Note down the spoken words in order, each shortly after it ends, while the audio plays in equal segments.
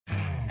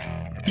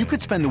You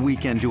could spend the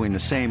weekend doing the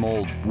same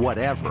old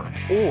whatever,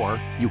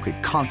 or you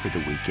could conquer the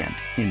weekend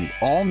in the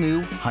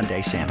all-new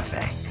Hyundai Santa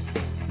Fe.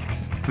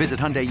 Visit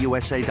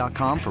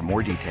HyundaiUSA.com for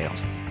more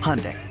details.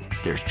 Hyundai,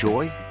 there's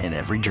joy in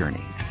every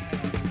journey.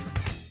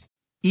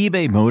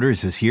 eBay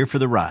Motors is here for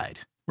the ride.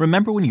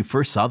 Remember when you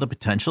first saw the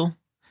potential?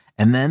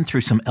 And then through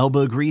some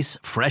elbow grease,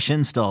 fresh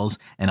installs,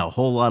 and a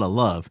whole lot of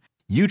love,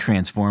 you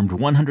transformed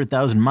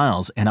 100,000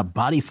 miles and a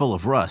body full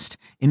of rust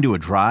into a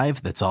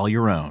drive that's all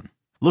your own.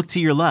 Look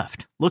to your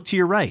left. Look to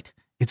your right.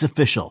 It's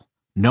official.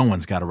 No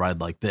one's got a ride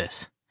like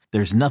this.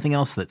 There's nothing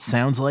else that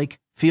sounds like,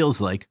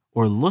 feels like,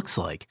 or looks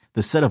like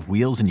the set of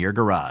wheels in your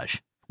garage.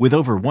 With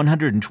over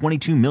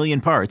 122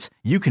 million parts,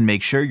 you can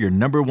make sure your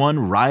number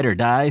one ride or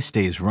die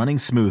stays running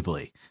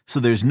smoothly.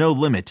 So there's no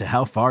limit to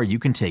how far you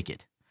can take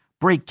it.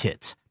 Brake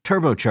kits,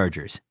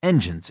 turbochargers,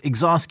 engines,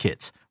 exhaust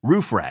kits,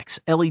 roof racks,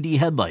 LED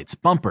headlights,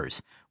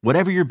 bumpers,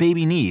 whatever your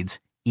baby needs,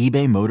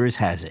 eBay Motors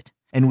has it.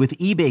 And with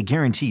eBay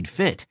Guaranteed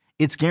Fit,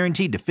 it's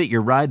guaranteed to fit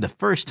your ride the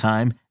first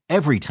time,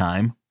 every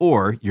time,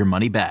 or your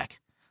money back.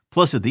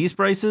 Plus, at these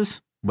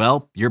prices,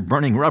 well, you're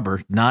burning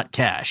rubber, not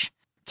cash.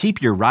 Keep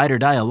your ride or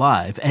die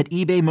alive at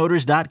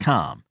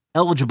ebaymotors.com.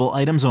 Eligible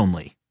items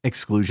only.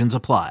 Exclusions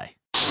apply.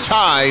 It's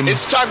time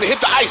to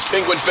hit the ice,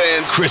 Penguin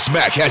fans. Chris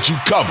Mack has you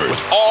covered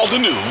with all the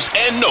news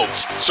and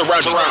notes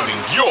surrounding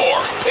your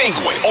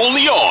Penguin.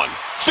 Only on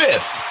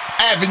Fifth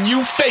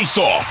Avenue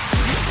Faceoff.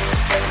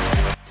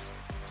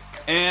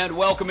 And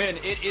welcome in.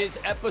 It is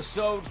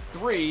episode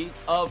 3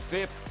 of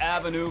Fifth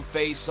Avenue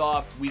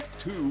Face-Off, week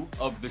 2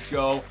 of the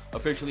show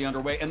officially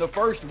underway, and the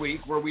first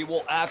week where we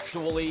will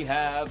actually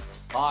have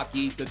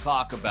hockey to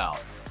talk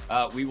about.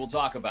 We will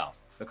talk about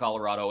the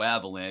Colorado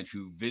Avalanche,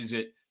 who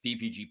visit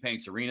PPG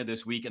Paints Arena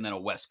this week, and then a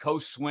West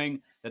Coast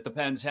swing that the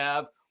Pens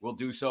have. We'll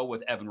do so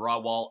with Evan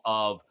Rawal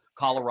of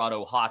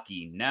Colorado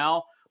Hockey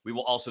Now. We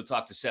will also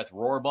talk to Seth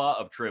Rohrbaugh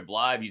of Trib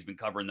Live. He's been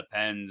covering the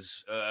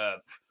Pens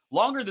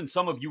longer than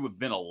some of you have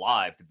been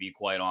alive, to be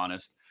quite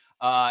honest,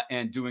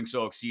 and doing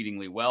so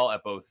exceedingly well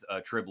at both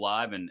Trib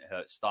Live and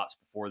stops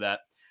before that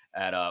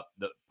at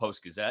the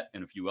Post-Gazette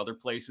and a few other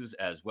places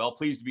as well.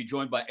 Pleased to be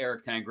joined by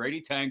Eric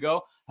Tangradi.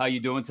 Tango, how you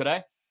doing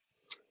today?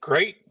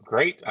 Great.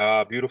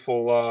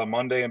 Beautiful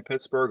Monday in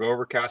Pittsburgh,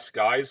 overcast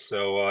skies.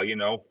 So,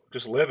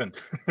 just living.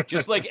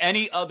 Just like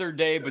any other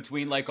day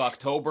between like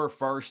October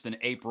 1st and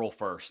April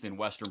 1st in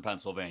Western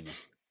Pennsylvania.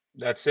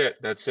 That's it.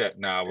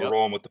 Now we're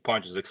rolling with the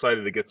punches.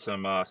 Excited to get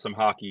some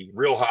hockey,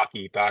 real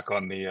hockey, back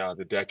on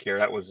the deck here.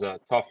 That was a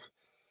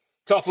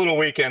tough little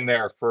weekend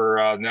there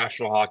for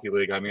National Hockey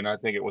League. I mean, I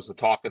think it was the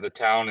talk of the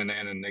town, and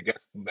I guess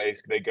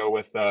they go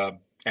with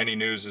any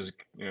news is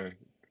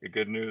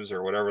good news,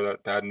 or whatever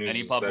that bad news.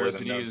 Any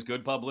publicity is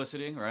good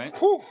publicity, right?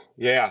 Whew.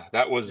 Yeah,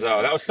 that was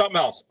something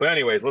else. But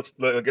anyways, let's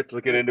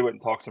get into it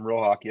and talk some real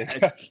hockey.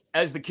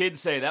 As the kids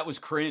say, that was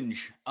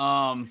cringe.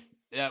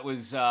 That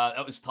was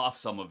tough,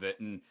 some of it.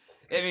 And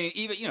I mean,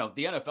 even,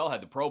 the NFL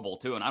had the Pro Bowl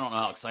too, and I don't know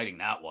how exciting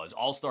that was.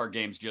 All-Star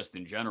games just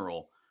in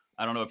general.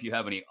 I don't know if you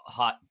have any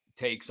hot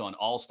takes on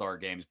All-Star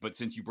games, but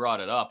since you brought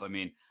it up, I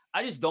mean,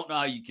 I just don't know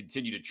how you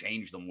continue to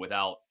change them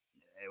without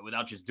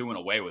just doing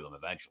away with them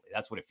eventually.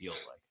 That's what it feels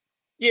like.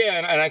 Yeah,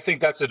 and I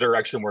think that's the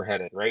direction we're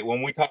headed, right?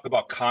 When we talk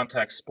about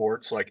contact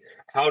sports, like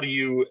how do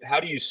you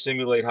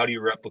simulate, how do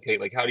you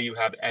replicate, like how do you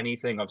have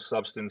anything of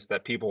substance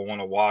that people want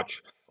to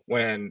watch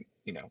when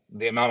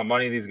the amount of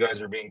money these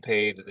guys are being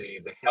paid,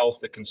 the health,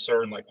 the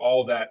concern, like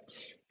all that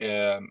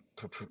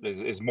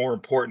is more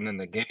important than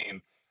the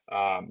game.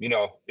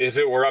 If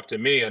it were up to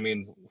me, I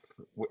mean,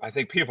 I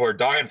think people are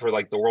dying for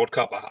like the World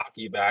Cup of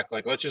hockey back.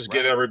 Like, let's just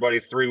get everybody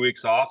 3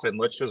 weeks off and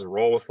let's just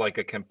roll with like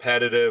a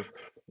competitive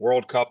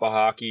World Cup of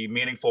hockey,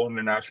 meaningful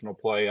international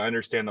play. I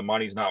understand the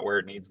money's not where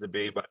it needs to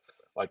be, but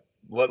like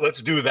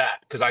let's do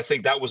that, because I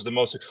think that was the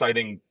most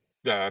exciting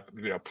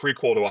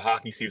prequel to a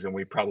hockey season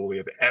we probably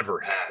have ever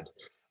had.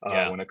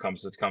 When it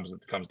comes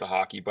to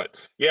hockey. But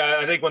yeah,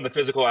 I think when the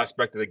physical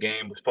aspect of the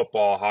game with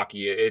football,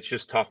 hockey, it's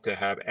just tough to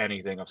have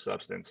anything of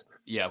substance.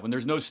 Yeah, when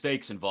there's no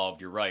stakes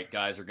involved, you're right.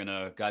 Guys are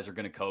gonna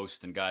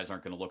coast, and guys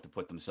aren't gonna look to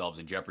put themselves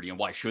in jeopardy. And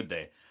why should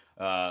they?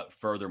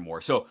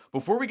 Furthermore, so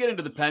before we get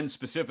into the Pens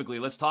specifically,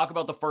 let's talk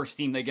about the first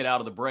team they get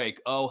out of the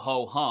break. Oh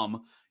ho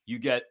hum, you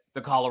get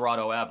the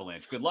Colorado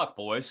Avalanche. Good luck,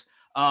 boys.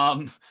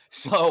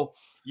 So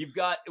you've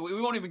got,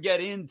 we won't even get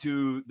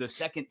into the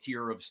second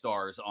tier of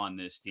stars on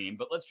this team,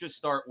 but let's just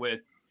start with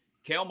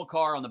Cale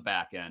Makar on the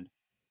back end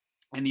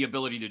and the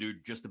ability to do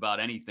just about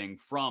anything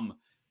from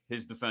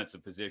his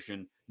defensive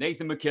position.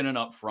 Nathan McKinnon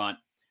up front.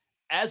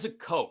 As a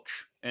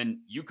coach, and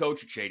you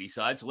coach at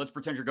Shadyside, so let's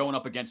pretend you're going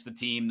up against a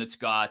team that's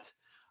got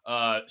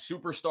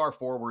superstar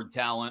forward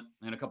talent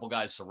and a couple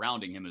guys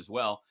surrounding him as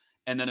well,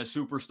 and then a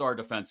superstar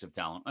defensive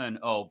talent. And,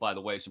 oh, by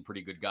the way, some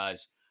pretty good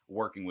guys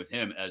working with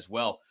him as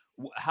well.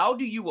 How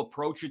do you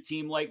approach a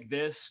team like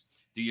this?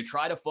 Do you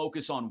try to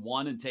focus on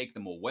one and take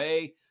them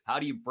away? How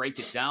do you break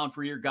it down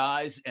for your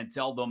guys and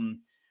tell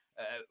them,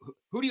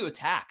 who do you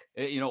attack?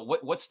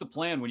 What's the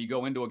plan when you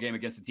go into a game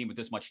against a team with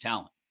this much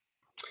talent?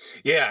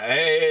 Yeah,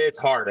 it's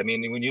hard. I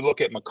mean, when you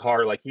look at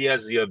Makar, like he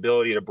has the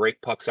ability to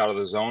break pucks out of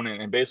the zone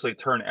and basically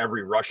turn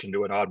every rush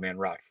into an odd man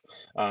rush.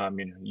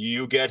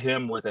 You get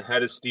him with a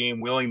head of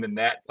steam, wheeling the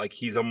net, like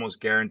he's almost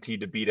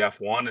guaranteed to beat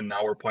F1. And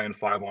now we're playing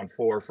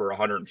 5-on-4 for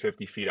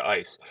 150 feet of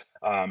ice.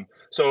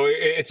 So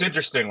it's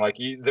interesting. Like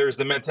there's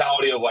the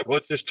mentality of like,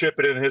 let's just chip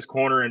it in his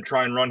corner and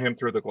try and run him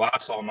through the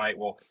glass all night.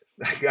 Well,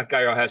 that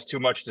guy has too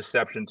much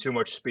deception, too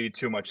much speed,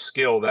 too much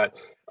skill that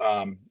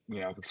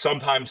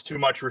sometimes too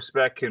much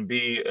respect can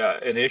be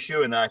an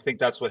issue. And I think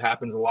that's what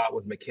happens a lot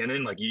with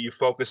McKinnon. Like you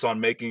focus on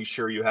making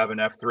sure you have an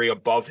F3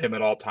 above him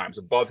at all times.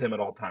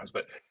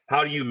 But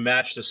how do you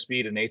match the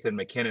speed of Nathan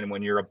McKinnon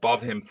when you're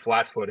above him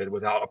flat-footed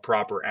without a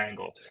proper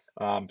angle?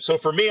 So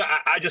for me,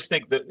 I just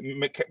think that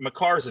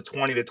Makar is a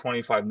 20 to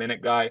 25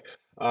 minute guy.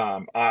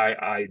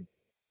 I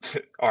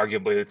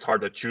arguably it's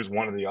hard to choose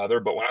one or the other,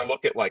 but when I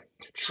look at like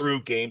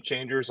true game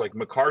changers, like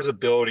Makar's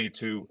ability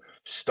to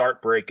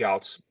start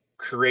breakouts,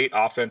 create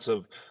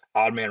offensive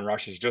odd man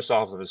rushes just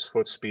off of his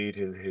foot speed,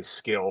 his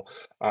skill,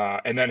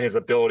 and then his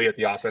ability at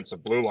the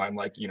offensive blue line.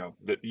 Like,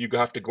 you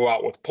have to go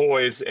out with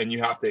poise, and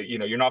you have to,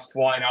 you're not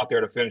flying out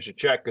there to finish a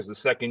check, because the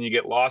second you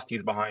get lost,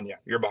 he's behind you.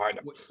 You're behind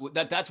him.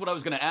 That's what I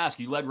was going to ask.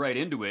 You led right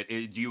into it.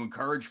 Do you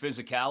encourage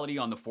physicality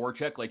on the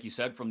forecheck, like you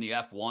said, from the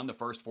F1, the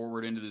first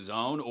forward into the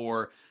zone,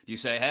 or do you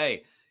say,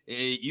 hey,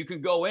 you can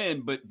go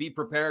in, but be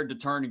prepared to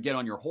turn and get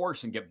on your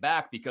horse and get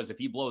back, because if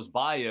he blows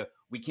by you,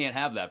 we can't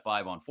have that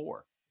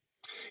 5-on-4.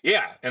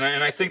 Yeah, and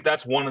I think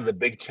that's one of the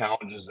big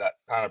challenges that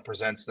kind of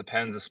presents the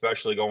Pens,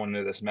 especially going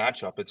into this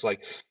matchup. It's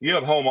like you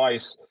have home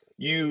ice.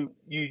 You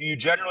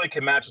generally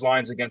can match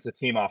lines against a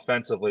team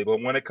offensively,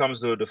 but when it comes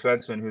to a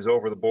defenseman who's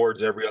over the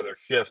boards every other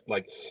shift,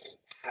 like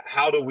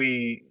how do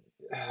we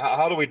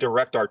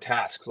direct our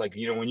tasks? Like,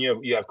 when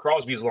you have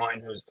Crosby's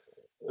line, who's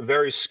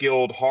very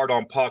skilled, hard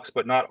on pucks,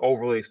 but not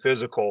overly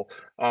physical.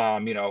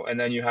 And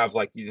then you have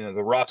like, the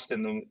Rust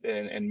and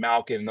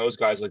Malkin and those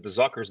guys like the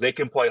Zuckers, they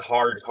can play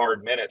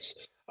hard minutes.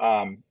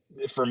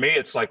 For me,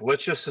 it's like,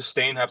 let's just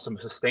have some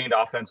sustained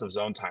offensive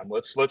zone time.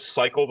 Let's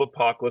cycle the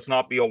puck. Let's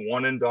not be a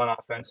one and done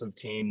offensive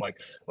team. Like,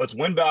 let's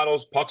win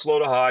battles, pucks low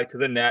to high to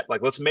the net.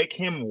 Like, let's make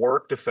him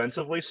work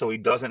defensively so he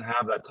doesn't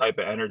have that type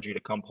of energy to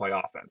come play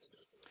offense.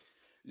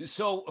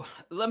 So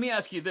let me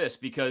ask you this,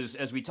 because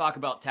as we talk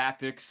about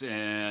tactics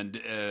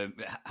and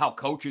how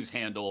coaches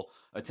handle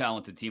a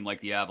talented team like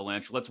the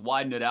Avalanche, let's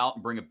widen it out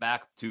and bring it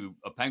back to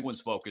a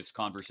Penguins-focused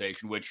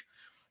conversation, which,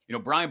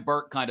 Brian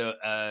Burke kind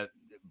of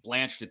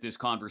blanched at this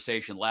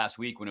conversation last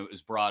week when it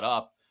was brought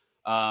up.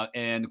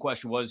 And the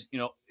question was,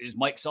 is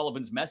Mike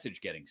Sullivan's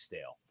message getting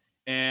stale?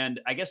 And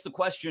I guess the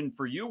question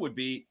for you would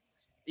be,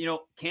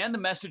 can the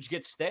message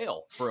get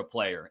stale for a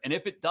player? And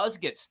if it does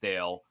get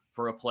stale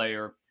for a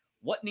player,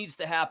 what needs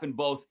to happen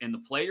both in the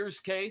player's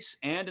case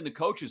and in the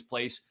coach's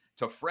place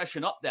to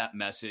freshen up that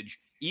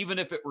message, even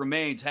if it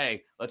remains,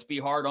 hey, let's be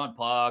hard on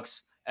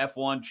pucks,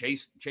 F1,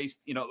 chase,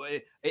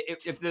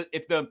 if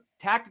the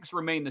tactics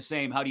remain the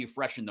same, how do you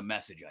freshen the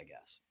message, I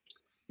guess?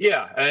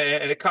 Yeah,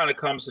 and it kind of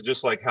comes to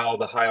just like how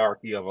the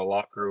hierarchy of a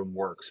locker room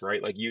works,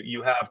 right? Like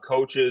you have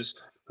coaches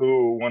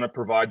who want to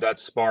provide that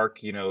spark,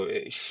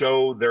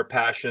 show their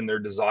passion, their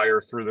desire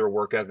through their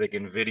work ethic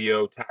and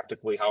video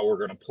tactically how we're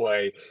going to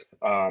play.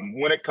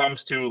 When it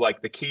comes to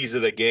like the keys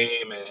of the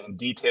game and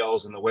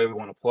details and the way we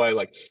want to play,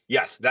 like,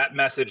 yes, that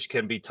message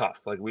can be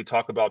tough. Like we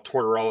talk about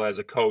Tortorella as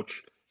a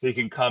coach, he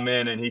can come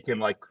in and he can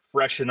like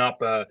freshen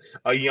up a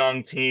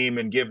young team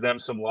and give them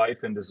some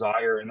life and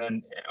desire. And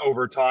then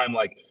over time,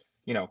 like,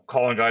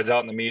 calling guys out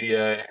in the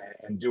media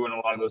and doing a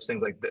lot of those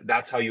things, like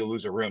that's how you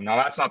lose a room. Now,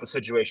 that's not the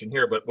situation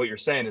here, but what you're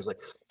saying is like,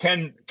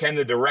 can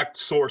the direct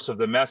source of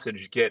the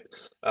message get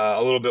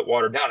a little bit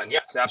watered down? And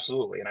yes,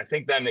 absolutely. And I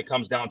think then it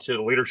comes down to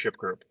the leadership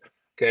group.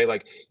 Okay,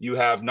 like you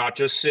have not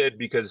just Sid,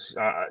 because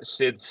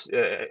Sid's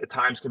at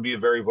times can be a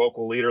very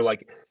vocal leader.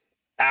 Like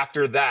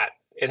after that,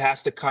 it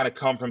has to kind of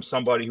come from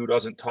somebody who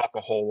doesn't talk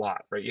a whole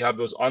lot, right? You have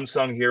those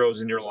unsung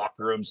heroes in your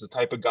locker rooms, the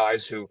type of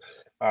guys who,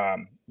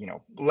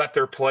 let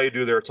their play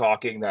do their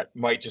talking, that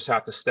might just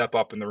have to step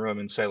up in the room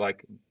and say,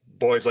 like,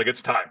 boys, like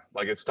it's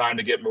time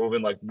to get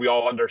moving. Like we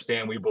all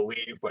understand, we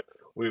believe, but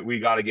we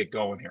got to get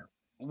going here.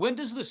 When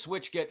does the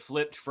switch get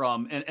flipped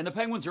from, and the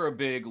Penguins are a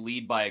big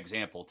lead by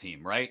example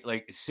team, right?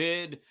 Like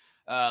Sid,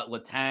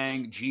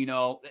 Letang,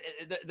 Gino,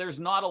 there's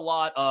not a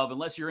lot of,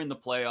 unless you're in the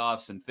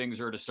playoffs and things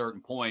are at a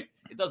certain point,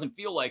 it doesn't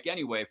feel like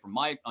anyway, from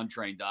my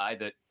untrained eye,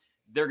 that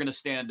they're going to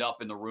stand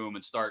up in the room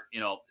and start,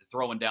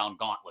 throwing down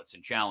gauntlets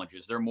and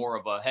challenges. They're more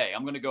of a, hey,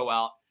 I'm going to go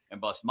out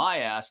and bust my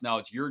ass. Now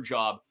it's your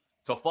job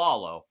to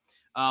follow.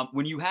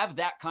 When you have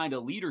that kind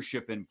of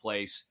leadership in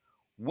place,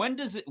 when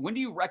do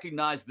you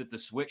recognize that the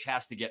switch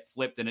has to get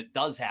flipped and it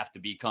does have to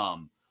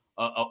become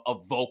a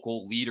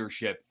vocal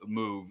leadership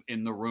move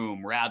in the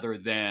room, rather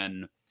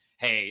than,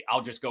 hey,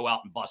 I'll just go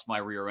out and bust my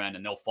rear end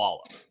and they'll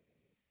follow?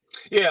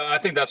 Yeah, I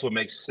think that's what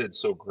makes Sid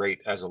so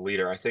great as a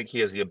leader. I think he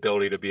has the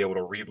ability to be able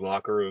to read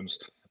locker rooms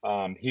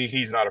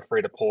He's not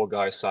afraid to pull a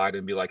guy aside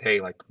and be like,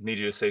 "Hey, like, need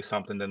you to say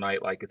something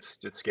tonight. Like, it's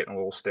getting a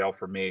little stale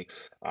for me."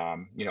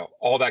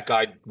 All that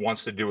guy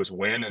wants to do is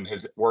win, and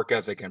his work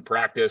ethic and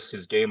practice,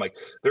 his game. Like,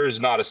 there is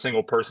not a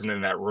single person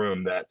in that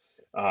room that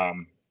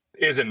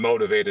isn't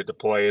motivated to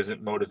play,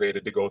 isn't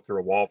motivated to go through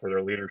a wall for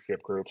their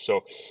leadership group.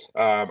 So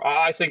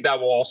I think that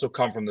will also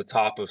come from the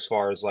top as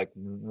far as like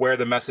where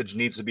the message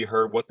needs to be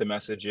heard, what the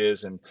message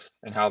is, and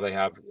how they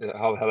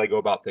go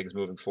about things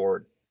moving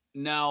forward.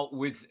 Now,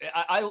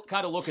 I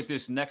kind of look at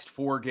this next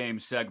 4-game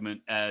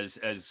segment as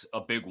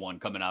a big one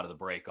coming out of the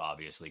break.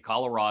 Obviously,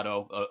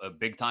 Colorado, a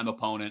big time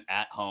opponent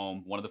at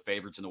home, one of the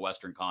favorites in the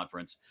Western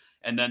Conference,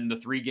 and then the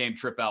 3-game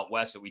trip out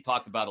west that we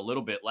talked about a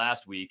little bit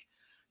last week.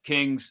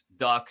 Kings,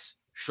 Ducks,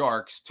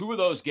 Sharks. 2 of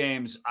those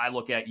games I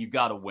look at, you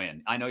got to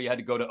win. I know you had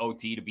to go to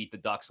OT to beat the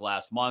Ducks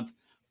last month,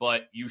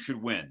 but you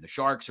should win. The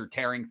Sharks are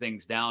tearing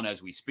things down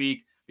as we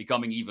speak,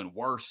 becoming even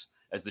worse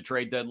as the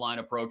trade deadline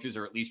approaches,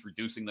 or at least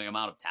reducing the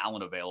amount of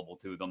talent available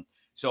to them.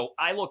 So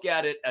I look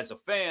at it as a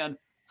fan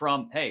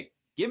from, hey,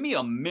 give me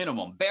a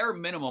minimum, bare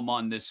minimum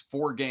on this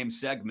 4-game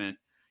segment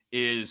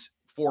is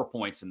 4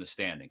 points in the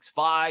standings.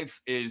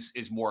 5 is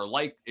more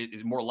like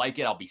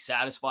it. I'll be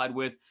satisfied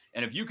with.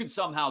 And if you can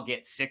somehow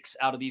get 6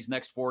 out of these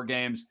next 4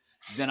 games,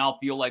 then I'll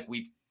feel like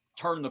we've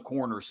turned the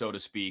corner, so to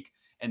speak,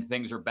 and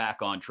things are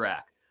back on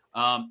track.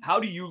 How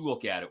do you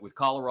look at it with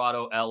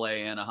Colorado, LA,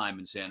 Anaheim,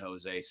 and San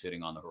Jose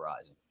sitting on the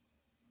horizon?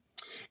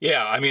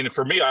 Yeah, I mean,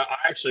 for me, I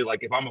actually like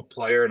if I'm a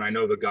player, and I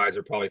know the guys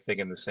are probably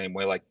thinking the same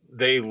way. Like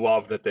they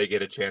love that they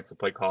get a chance to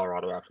play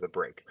Colorado after the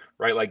break,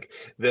 right? Like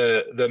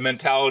the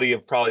mentality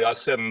of probably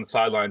us sitting on the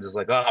sidelines is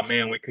like, oh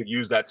man, we could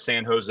use that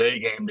San Jose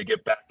game to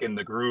get back in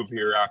the groove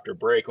here after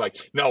break.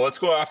 Like, no, let's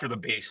go after the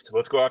beast.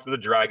 Let's go after the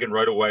dragon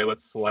right away.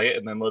 Let's slay it,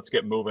 and then let's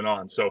get moving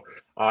on. So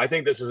I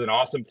think this is an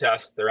awesome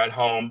test. They're at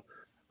home.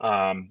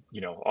 A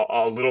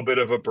little bit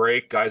of a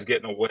break, guys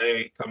getting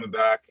away, coming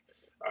back.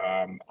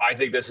 I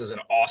think this is an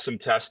awesome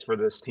test for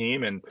this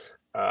team, and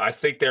I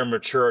think they're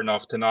mature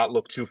enough to not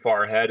look too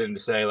far ahead and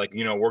to say, like,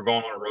 we're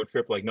going on a road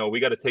trip. Like, no,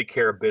 we got to take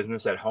care of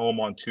business at home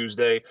on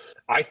Tuesday.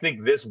 I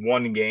think this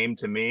one game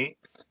to me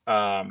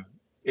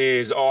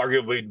is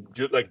arguably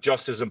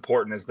just as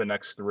important as the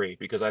next 3,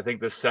 because I think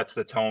this sets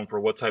the tone for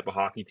what type of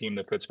hockey team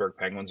the Pittsburgh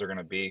Penguins are going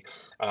to be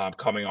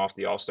coming off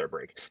the All-Star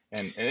break.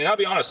 And I'll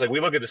be honest, like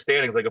we look at the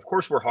standings, like of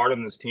course we're hard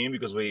on this team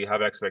because we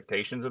have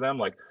expectations of them.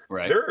 Like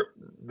right.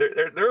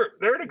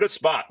 they're in a good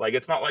spot. Like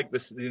it's not like the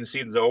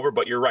season's over,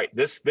 but you're right.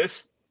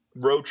 This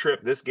road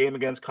trip, this game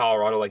against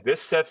Colorado, like this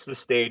sets the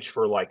stage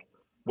for like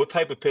what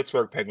type of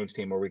Pittsburgh Penguins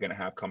team are we going to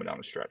have coming down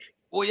the stretch?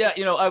 Well, yeah,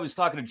 I was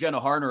talking to Jenna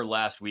Harner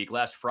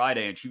last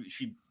Friday, and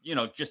she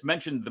just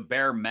mentioned the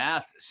bare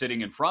math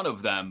sitting in front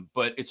of them,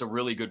 but it's a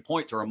really good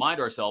point to remind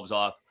ourselves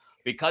of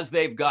because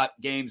they've got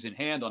games in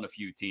hand on a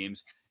few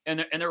teams,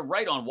 and they're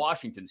right on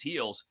Washington's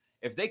heels.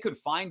 If they could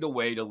find a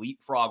way to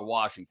leapfrog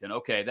Washington,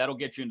 okay, that'll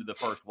get you into the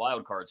first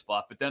wild card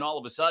spot, but then all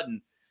of a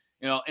sudden,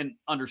 and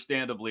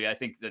understandably, I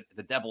think that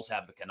the Devils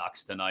have the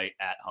Canucks tonight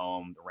at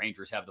home. The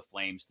Rangers have the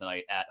Flames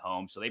tonight at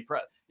home. So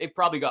they've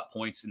probably got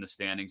points in the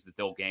standings that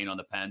they'll gain on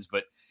the Pens.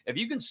 But if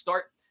you can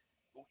start,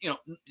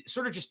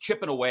 sort of just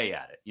chipping away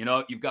at it,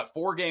 you've got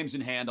 4 games in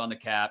hand on the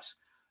Caps,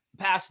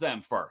 pass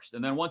them first.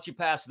 And then once you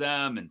pass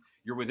them and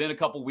you're within a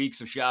couple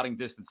weeks of shouting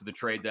distance of the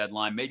trade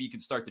deadline, maybe you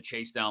can start to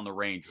chase down the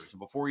Rangers. And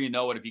before you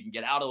know it, if you can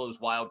get out of those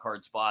wild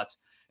card spots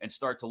and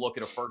start to look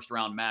at a first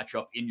round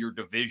matchup in your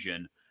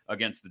division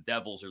against the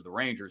Devils or the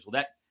Rangers,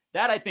 well,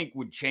 that I think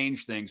would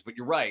change things. But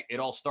you're right. It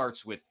all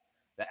starts with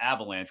the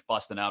Avalanche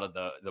busting out of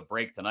the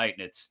break tonight.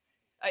 And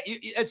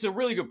it's a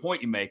really good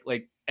point you make.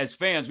 Like, as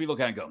fans, we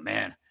look at it and go,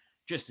 man,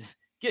 just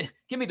give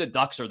me the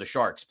Ducks or the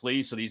Sharks,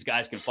 please, so these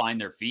guys can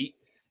find their feet.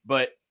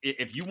 But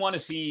if you want to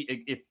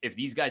see if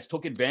these guys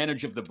took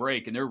advantage of the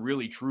break and they're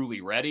really,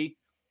 truly ready,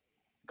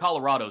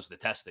 Colorado's the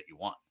test that you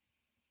want.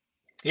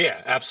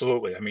 Yeah,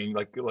 absolutely. I mean,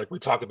 like we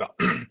talked about,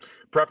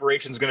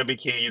 preparation is going to be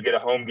key. You get a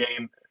home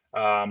game.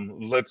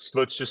 Let's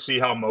just see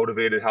how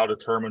motivated, how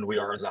determined we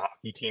are as a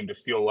hockey team to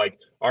feel like,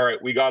 all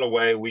right, we got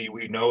away.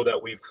 We know that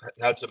we've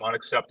had some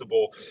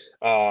unacceptable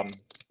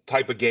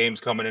type of games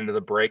coming into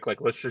the break.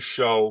 Like, let's just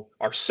show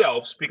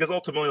ourselves, because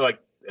ultimately, like,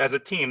 as a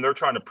team, they're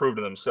trying to prove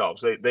to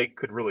themselves. They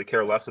could really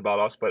care less about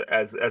us, but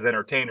as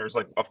entertainers,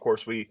 like, of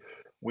course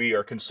we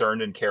are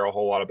concerned and care a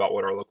whole lot about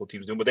what our local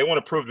teams do. But they want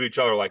to prove to each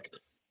other, like,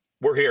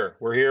 we're here,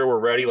 we're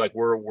ready. Like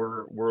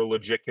we're a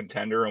legit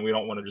contender, and we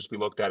don't want to just be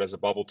looked at as a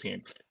bubble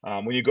team.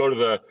 When you go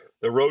to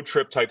the road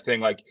trip type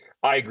thing, like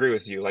I agree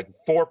with you. Like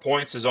 4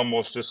 points is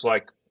almost just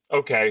like,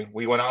 okay,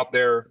 we went out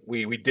there,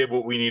 we did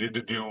what we needed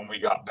to do, and we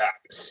got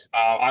back.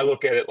 I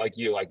look at it like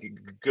you, like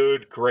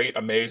good, great,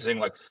 amazing,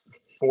 like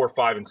 4,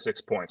 5, and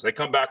 6 points. They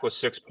come back with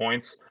 6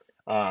 points.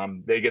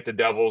 They get the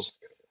Devils.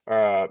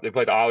 They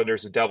play the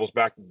Islanders, the Devils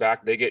back to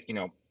back. They get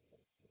a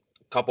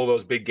couple of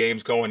those big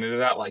games going into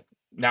that, like.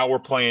 Now we're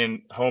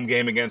playing home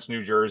game against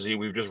New Jersey.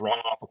 We've just run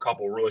off a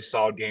couple really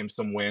solid games,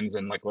 some wins,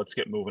 and like let's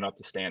get moving up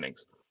the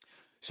standings.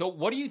 So,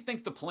 what do you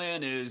think the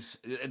plan is?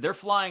 They're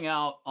flying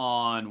out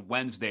on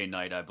Wednesday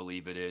night, I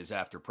believe it is,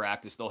 after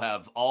practice. They'll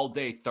have all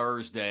day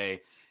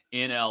Thursday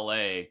in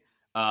LA,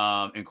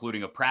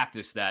 including a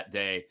practice that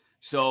day.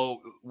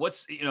 So,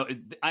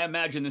 I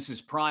imagine this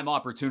is prime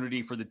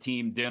opportunity for the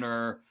team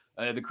dinner,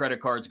 the credit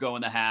cards go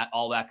in the hat,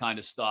 all that kind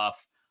of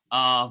stuff.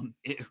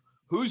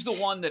 Who's the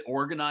one that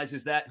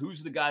organizes that?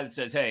 Who's the guy that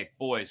says, "Hey,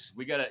 boys,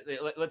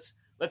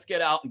 let's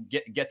get out and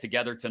get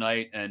together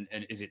tonight"? And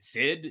is it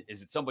Sid?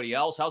 Is it somebody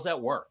else? How's that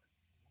work?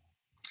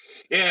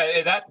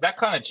 Yeah, that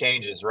kind of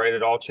changes, right?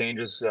 It all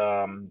changes.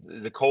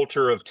 The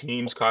culture of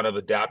teams kind of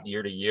adapt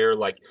year to year.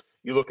 Like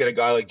you look at a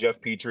guy like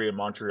Jeff Petrie in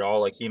Montreal,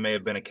 like he may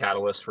have been a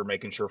catalyst for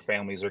making sure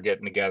families are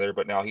getting together,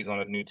 but now he's on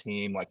a new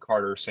team. Like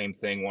Carter, same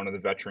thing, one of the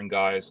veteran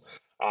guys.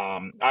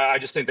 I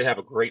just think they have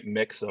a great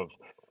mix of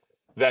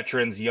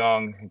veterans,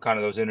 young, and kind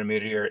of those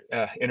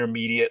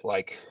intermediate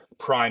like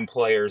prime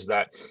players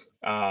that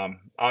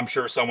I'm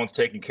sure someone's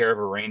taking care of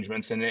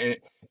arrangements and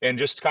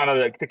just kind of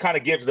like to kind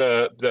of give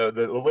the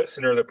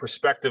listener the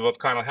perspective of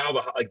kind of how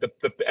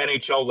the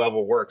NHL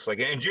level works. Like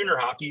in junior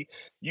hockey,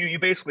 you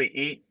basically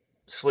eat,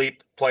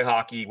 sleep, play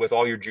hockey with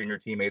all your junior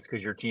teammates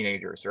because you're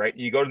teenagers, right?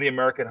 You go to the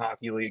American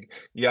Hockey League,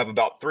 you have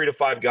about 3 to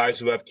 5 guys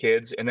who have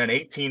kids, and then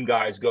 18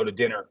 guys go to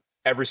dinner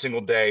every single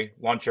day,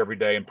 lunch every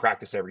day, and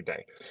practice every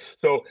day.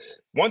 So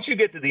once you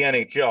get to the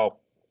NHL,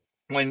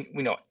 when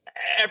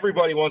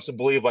everybody wants to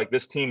believe like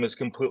this team is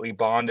completely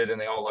bonded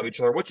and they all love each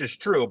other, which is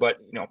true, but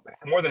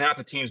more than half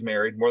the team's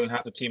married, more than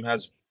half the team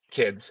has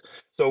kids.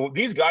 So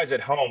these guys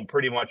at home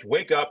pretty much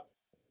wake up,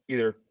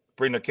 either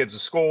bring their kids to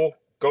school,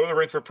 go to the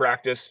rink for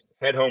practice,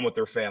 head home with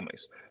their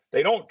families.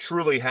 They don't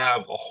truly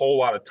have a whole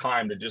lot of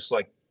time to just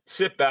like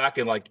sit back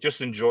and like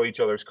just enjoy each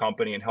other's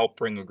company and help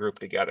bring a group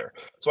together.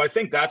 So I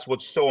think that's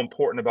what's so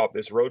important about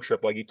this road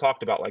trip. Like you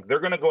talked about, like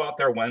they're going to go out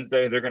there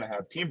Wednesday, they're going to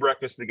have team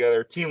breakfast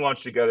together, team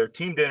lunch together,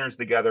 team dinners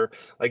together.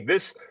 Like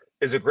this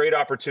is a great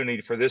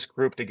opportunity for this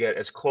group to get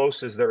as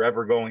close as they're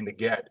ever going to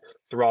get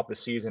throughout the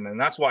season. And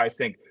that's why I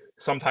think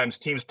sometimes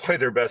teams play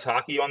their best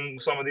hockey on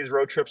some of these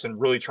road trips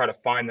and really try to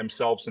find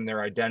themselves in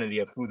their identity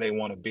of who they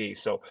want to be.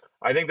 So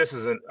I think this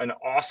is an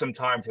awesome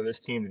time for this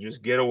team to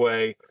just get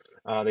away.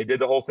 They did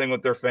the whole thing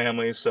with their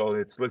families, so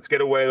let's get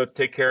away, let's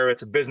take care of it.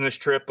 It's a business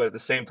trip, but at the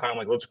same time,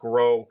 like let's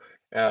grow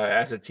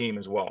as a team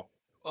as well.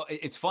 Well,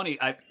 it's funny.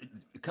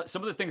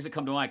 Some of the things that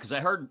come to mind because I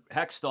heard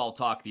Hextall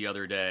talk the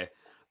other day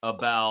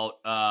about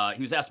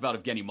he was asked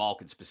about Evgeny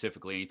Malkin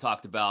specifically, and he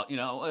talked about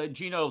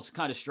Gino's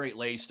kind of straight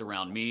laced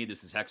around me.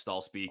 This is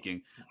Hextall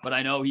speaking, but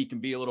I know he can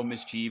be a little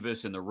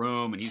mischievous in the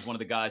room, and he's one of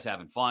the guys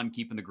having fun,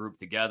 keeping the group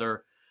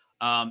together.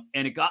 And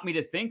it got me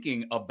to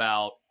thinking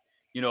about.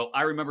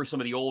 I remember some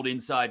of the old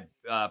Inside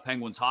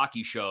Penguins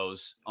hockey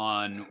shows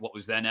on what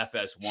was then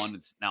FS1,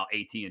 it's now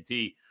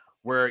AT&T,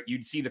 where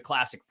you'd see the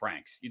classic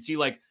pranks. You'd see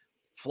like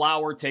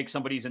Flower take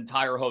somebody's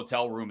entire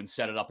hotel room and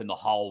set it up in the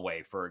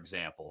hallway, for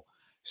example.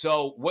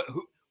 So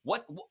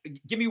what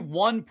give me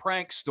one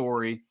prank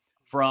story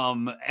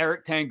from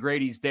Eric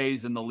Tangrady's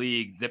days in the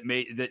league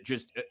that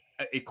just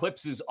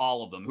eclipses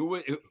all of them.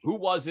 Who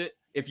was it?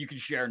 If you could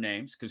share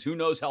names, because who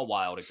knows how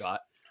wild it got.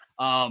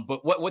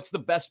 But what's the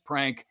best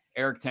prank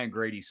Eric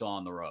Tangrady saw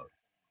on the road?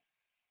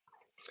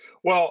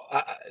 Well,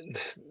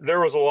 there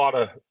was a lot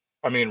of,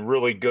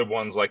 really good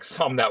ones, like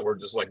some that were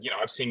just like,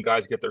 I've seen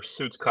guys get their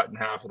suits cut in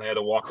half and they had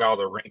to walk out of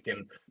the rink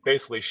in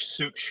basically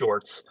suit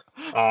shorts.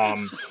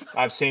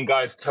 I've seen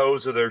guys'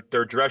 toes of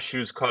their dress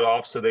shoes cut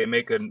off so they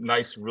make a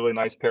really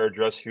nice pair of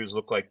dress shoes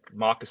look like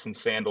moccasin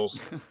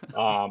sandals.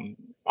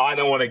 I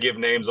don't want to give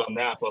names on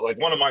that, but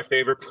like one of my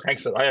favorite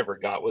pranks that I ever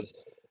got was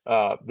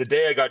the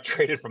day I got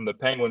traded from the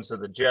Penguins to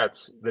the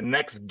Jets. The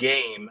next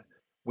game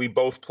we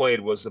both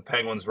played was the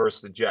Penguins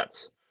versus the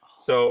Jets.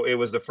 So it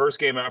was the first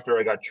game after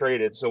I got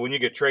traded. So when you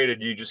get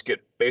traded, you just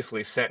get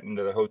basically sent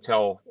into the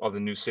hotel of the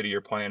new city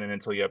you're playing in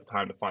until you have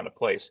time to find a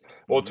place.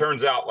 Well, it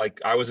turns out like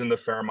I was in the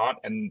Fairmont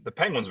and the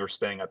Penguins were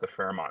staying at the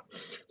Fairmont.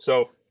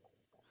 So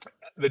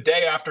the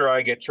day after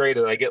I get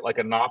traded, I get like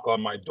a knock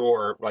on my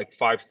door, like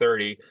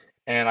 5:30.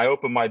 And I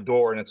open my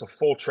door and it's a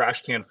full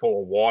trash can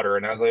full of water.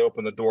 And as I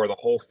open the door, the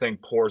whole thing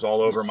pours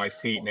all over my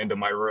feet and into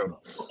my room.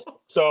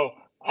 So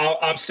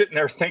I'm sitting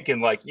there thinking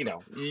like,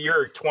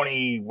 you're a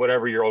 20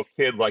 whatever year old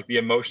kid, like the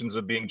emotions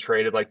of being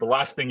traded. Like the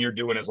last thing you're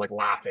doing is like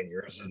laughing.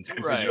 You're as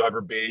intense as you'll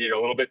ever be. You're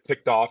a little bit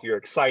ticked off. You're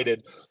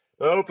excited.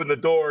 I open the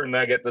door and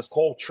I get this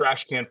whole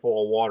trash can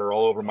full of water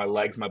all over my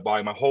legs, my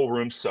body, my whole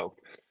room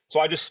soaked.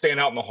 So I just stand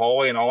out in the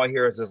hallway and all I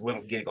hear is this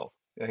little giggle.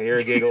 I hear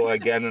a giggle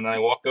again and I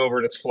walk over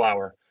and it's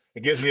Flower. He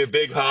gives me a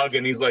big hug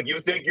and he's like, "You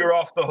think you're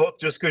off the hook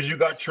just because you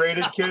got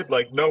traded, kid?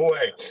 Like, no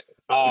way."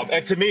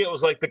 And to me, it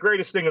was like the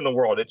greatest thing in the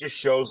world. It just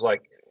shows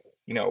like,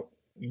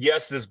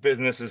 yes, this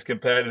business is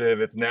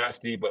competitive. It's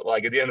nasty. But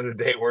like at the end of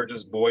the day, we're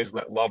just boys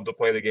that love to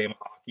play the game of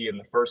hockey. And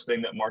the first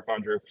thing that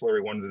Marc-Andre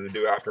Fleury wanted to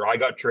do after I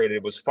got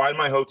traded was find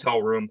my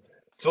hotel room,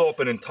 fill up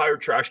an entire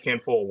trash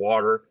can full of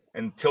water,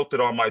 and tilted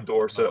on my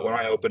door so that when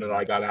I opened it,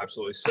 I got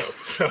absolutely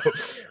soaked. So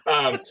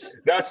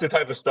that's the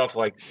type of stuff,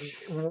 like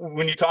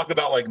when you talk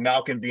about like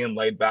Malkin being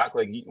laid back,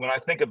 like when I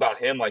think about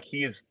him, like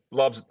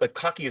loves, like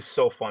hockey is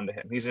so fun to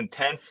him. He's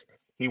intense.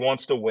 He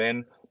wants to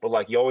win, but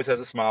like he always has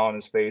a smile on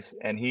his face,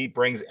 and he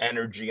brings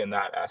energy in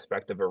that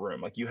aspect of a room.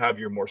 Like you have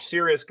your more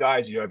serious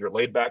guys, you have your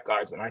laid back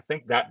guys. And I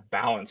think that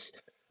balance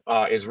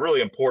is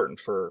really important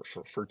for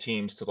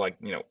teams to, like,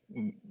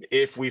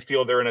 if we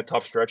feel they're in a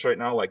tough stretch right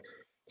now, like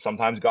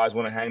sometimes guys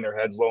want to hang their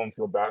heads low and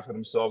feel bad for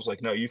themselves.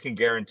 Like, no, you can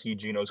guarantee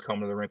Gino's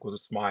coming to the rink with a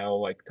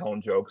smile, like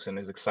telling jokes, and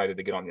is excited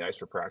to get on the ice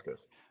for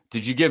practice.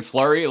 Did you give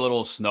Fleury a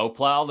little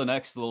snowplow, the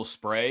next little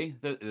spray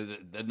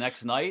the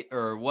next night,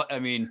 or what? I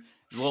mean,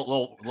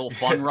 little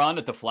fun run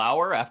at the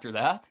Flower after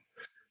that?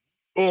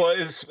 Well,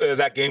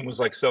 that game was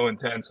like so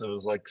intense. It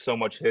was like so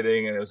much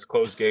hitting, and it was a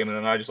close game. And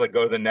then I just like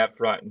go to the net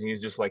front, and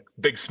he's just like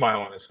big smile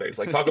on his face.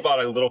 Like talk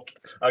about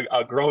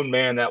a grown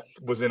man that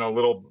was in a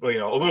little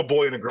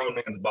boy in a grown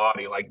man's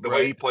body. Like the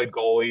way he played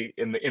goalie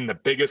in the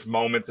biggest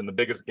moments, in the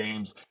biggest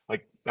games.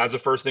 Like that's the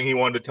first thing he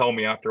wanted to tell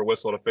me after a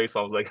whistle to face.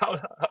 I was like, how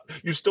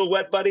you still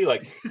wet, buddy?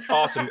 Like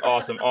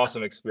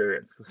awesome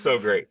experience. So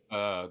great.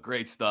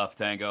 Great stuff,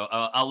 Tango.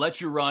 I'll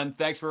let you run.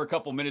 Thanks for a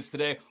couple minutes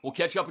today. We'll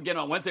catch up again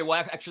on Wednesday. We'll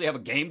actually have a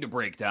game to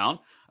break down,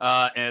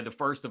 and the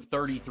first of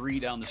 33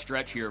 down the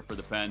stretch here for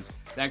the Pens.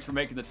 Thanks for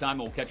making the time,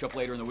 and we'll catch up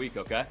later in the week,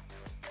 okay?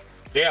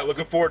 Yeah,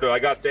 looking forward to it. I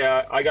got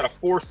a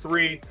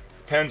 4-3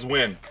 Pens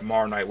win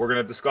tomorrow night. We're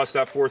going to discuss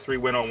that 4-3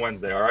 win on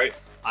Wednesday, all right?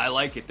 I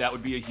like it. That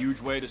would be a huge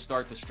way to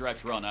start the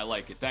stretch run. I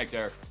like it. Thanks,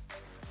 Eric.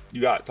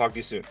 You got it. Talk to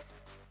you soon.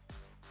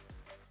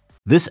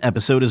 This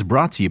episode is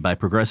brought to you by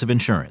Progressive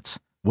Insurance.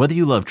 Whether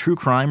you love true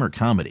crime or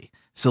comedy,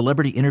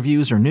 celebrity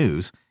interviews or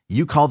news,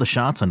 you call the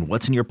shots on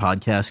what's in your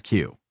podcast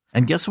queue.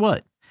 And guess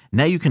what?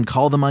 Now you can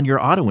call them on your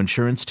auto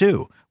insurance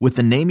too with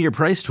the Name Your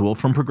Price tool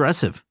from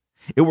Progressive.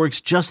 It works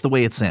just the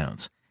way it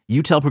sounds.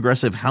 You tell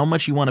Progressive how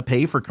much you want to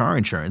pay for car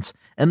insurance,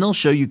 and they'll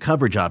show you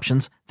coverage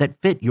options that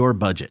fit your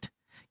budget.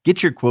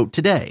 Get your quote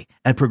today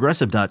at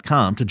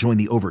Progressive.com to join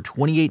the over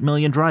 28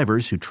 million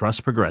drivers who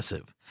trust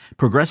Progressive.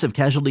 Progressive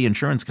Casualty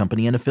Insurance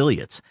Company and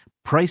Affiliates.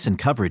 Price and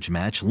coverage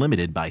match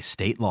limited by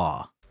state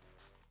law.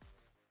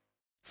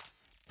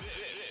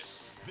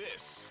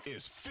 This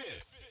is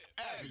Fifth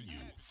Avenue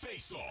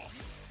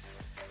Faceoff.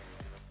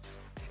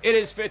 It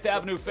is Fifth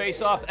Avenue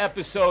Faceoff,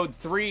 episode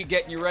 3,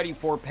 getting you ready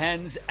for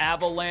Pens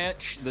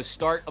Avalanche, the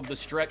start of the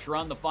stretch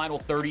run, the final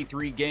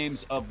 33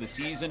 games of the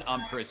season.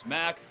 I'm Chris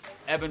Mack.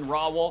 Evan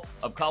Rawal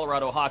of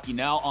Colorado Hockey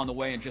Now on the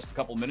way in just a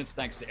couple minutes.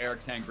 Thanks to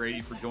Eric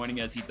Tangradi for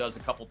joining, as he does a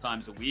couple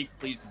times a week.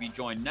 Pleased to be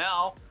joined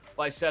now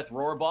by Seth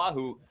Rohrbaugh,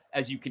 who,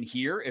 as you can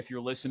hear if you're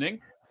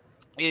listening,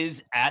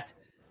 is at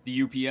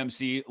the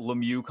UPMC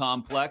Lemieux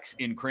Complex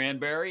in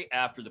Cranberry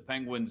after the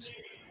Penguins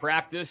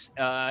practice,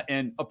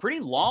 and a pretty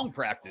long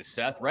practice,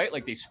 Seth, right?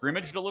 Like they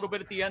scrimmaged a little bit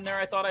at the end there,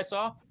 I thought I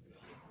saw.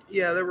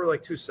 Yeah, there were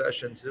like 2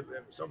 sessions. It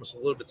was almost a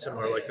little bit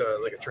similar, like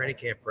a training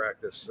camp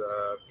practice,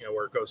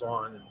 where it goes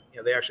on.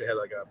 And, they actually had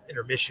like a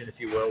intermission, if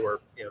you will,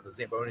 where, the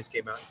Zambonis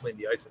came out and cleaned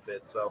the ice a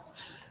bit. So,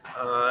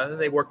 and then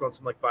they worked on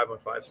some like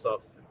 5-on-5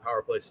 stuff and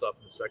power play stuff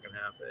in the second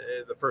half.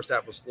 The first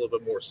half was a little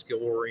bit more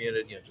skill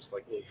oriented, just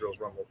like little drills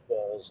around the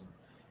balls and,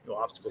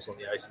 obstacles on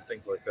the ice and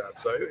things like that.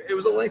 So it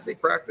was a lengthy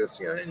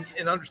practice,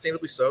 and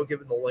understandably so,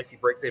 given the lengthy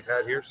break they've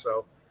had here.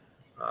 So,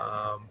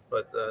 no,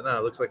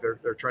 it looks like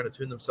they're trying to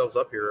tune themselves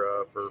up here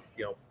for,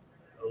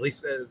 at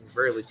least at the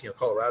very least,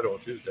 Colorado on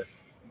Tuesday.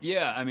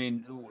 Yeah, I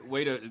mean,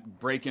 way to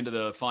break into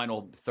the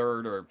final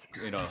third or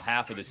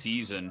half of the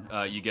season.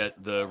 You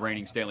get the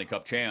reigning Stanley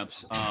Cup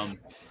champs.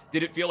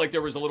 Did it feel like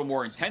there was a little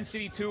more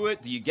intensity to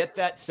it? Do you get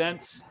that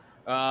sense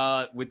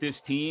with this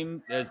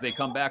team as they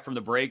come back from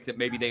the break that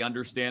maybe they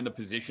understand the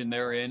position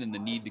they're in and the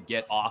need to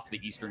get off the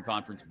Eastern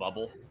Conference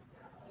bubble?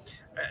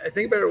 I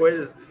think a better way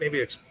to maybe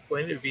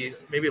explain it would be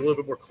maybe a little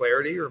bit more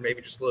clarity, or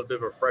maybe just a little bit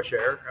of a fresh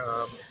air.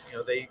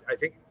 I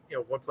think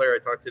one player I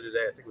talked to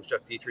today, I think it was Jeff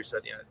Petrie,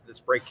 said, this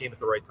break came at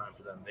the right time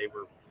for them. They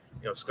were,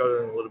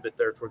 scuttling a little bit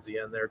there towards the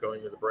end there going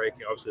into the break.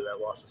 Obviously that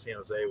loss to San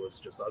Jose was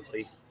just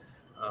ugly.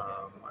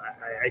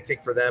 I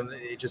think for them,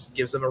 it just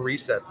gives them a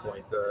reset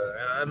point.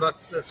 I'm not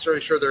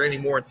necessarily sure they're any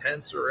more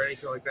intense or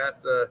anything like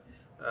that.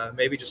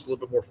 Maybe just a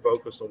little bit more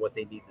focused on what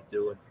they need to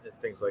do and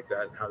things like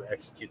that, and how to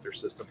execute their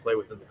system, play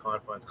within the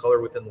confines, color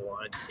within the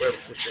lines, whatever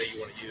cliche you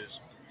want to use.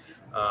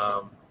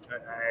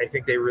 I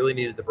think they really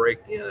needed the break.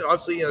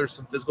 Obviously, there's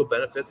some physical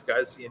benefits.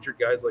 The injured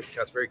guys like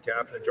Kasperi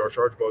Kapanen and Josh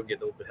Archibald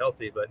getting a little bit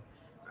healthy, but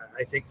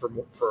I think for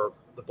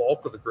the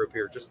bulk of the group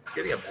here, just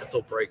getting a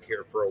mental break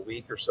here for a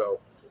week or so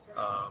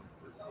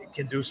it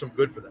can do some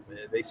good for them.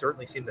 They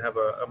certainly seem to have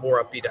a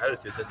more upbeat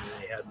attitude than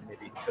they had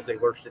maybe as they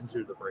lurched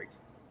into the break.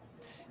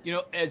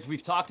 As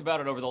we've talked about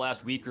it over the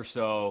last week or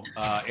so,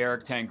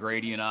 Eric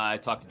Tangradi and I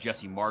talked to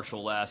Jesse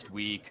Marshall last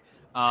week.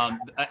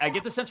 I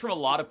get the sense from a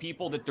lot of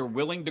people that they're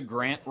willing to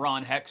grant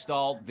Ron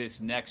Hextall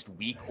this next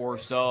week or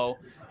so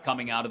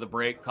coming out of the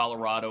break,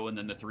 Colorado, and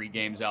then the 3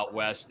 games out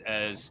west,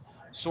 as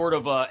sort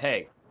of a,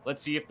 hey,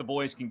 let's see if the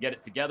boys can get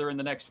it together in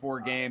the next 4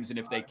 games. And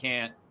if they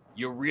can't,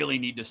 you really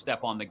need to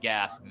step on the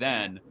gas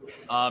then.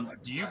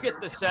 Do you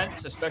get the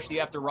sense, especially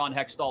after Ron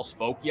Hextall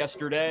spoke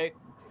yesterday,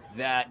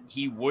 that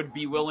he would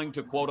be willing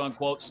to, quote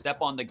unquote, step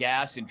on the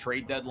gas in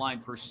trade deadline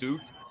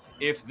pursuit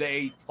if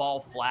they fall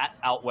flat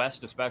out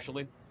west,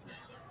 especially?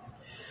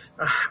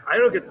 I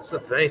don't get the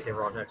sense of anything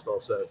Ron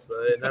Hextall says,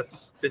 and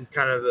that's been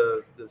kind of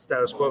the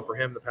status quo for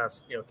him the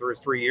past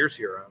 3 years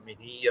here. I mean,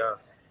 he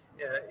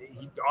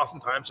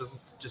oftentimes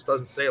just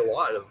doesn't say a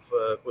lot of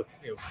with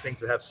things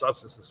that have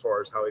substance as far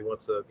as how he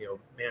wants to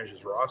manage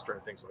his roster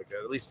and things like that.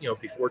 At least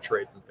before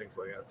trades and things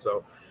like that.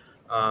 So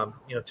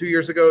 2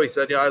 years ago he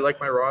said, I like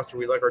my roster,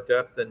 we like our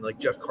depth, and like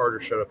Jeff Carter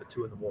showed up at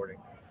 2 a.m.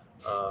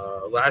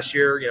 Last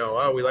year,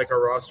 we like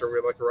our roster,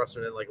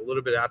 and then like a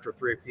little bit after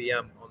 3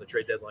 p.m. on the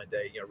trade deadline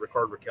day,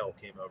 Ricard Raquel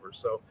came over.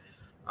 So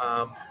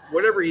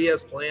whatever he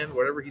has planned,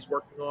 whatever he's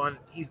working on,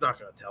 he's not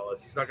going to tell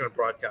us. He's not going to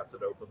broadcast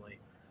it openly.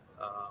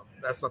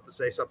 That's not to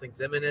say something's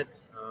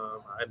imminent.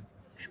 I'm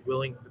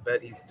willing to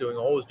bet he's doing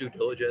all his due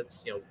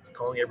diligence,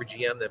 calling every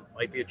GM that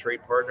might be a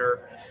trade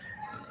partner,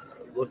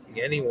 looking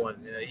at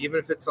anyone, even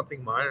if it's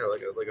something minor,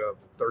 like a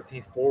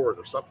 13th forward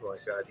or something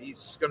like that.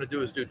 He's going to do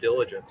his due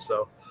diligence.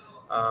 So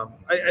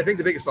I think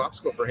the biggest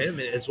obstacle for him,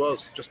 as well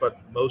as just about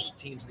most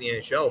teams in the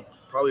NHL,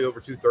 probably over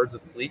 2/3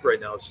 of the league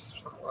right now, is just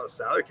there's not a lot of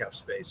salary cap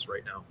space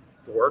right now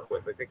to work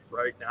with. I think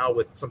right now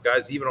with some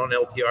guys even on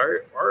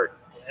LTIR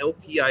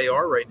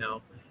right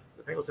now,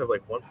 the Penguins have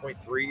like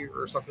 1.3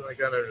 or something like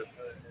that in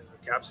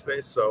the cap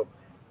space. So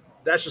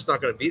that's just not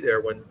going to be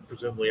there when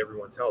presumably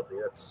everyone's healthy.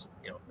 That's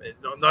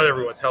not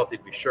everyone's healthy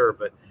to be sure,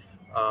 but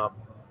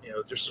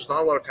there's just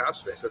not a lot of cap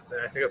space. And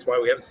I think that's why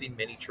we haven't seen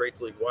many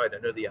trades league wide. I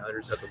know the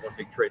Islanders had the one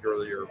big trade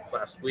earlier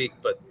last week,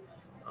 but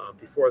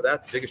before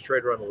that, the biggest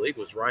trade around the league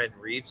was Ryan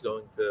Reeves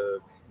going to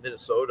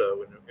Minnesota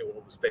when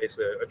it was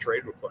basically a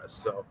trade request.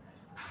 So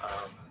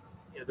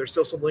there's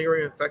still some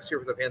lingering effects here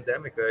with the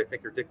pandemic that I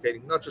think are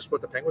dictating not just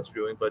what the Penguins are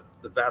doing, but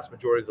the vast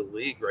majority of the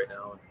league right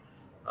now.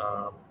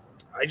 And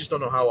I just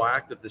don't know how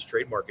active this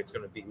trade market's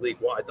going to be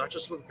league-wide, not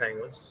just with the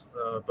Penguins,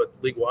 but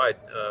league-wide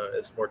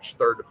as March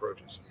 3rd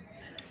approaches.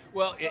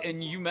 Well,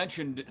 and you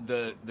mentioned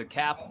the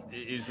cap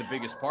is the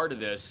biggest part of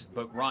this,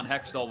 but Ron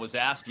Hextall was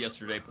asked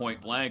yesterday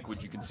point blank,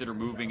 would you consider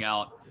moving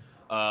out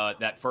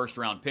that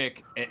first-round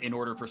pick in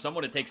order for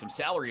someone to take some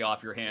salary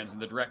off your hands?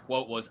 And the direct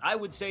quote was, I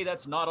would say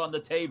that's not on the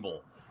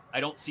table. I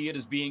don't see it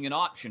as being an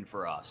option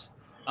for us.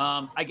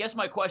 I guess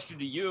my question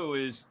to you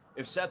is,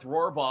 if Seth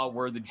Rohrbaugh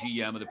were the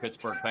GM of the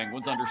Pittsburgh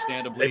Penguins,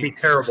 understandably, they'd be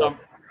terrible.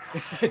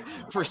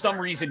 For some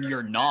reason,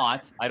 you're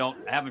not. I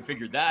haven't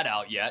figured that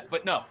out yet.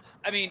 But no,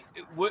 I mean,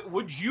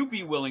 would you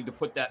be willing to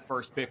put that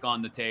first pick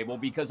on the table?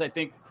 Because I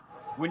think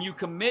when you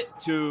commit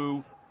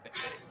to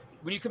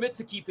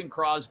keeping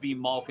Crosby,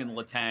 Malkin,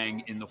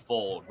 Letang in the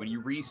fold, when you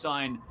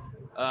re-sign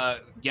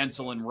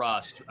Gensel and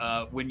Rust,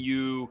 when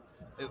you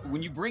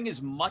bring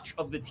as much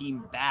of the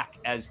team back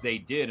as they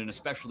did, and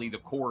especially the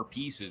core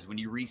pieces, when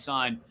you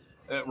re-sign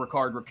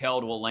Ricard Raquel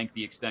to a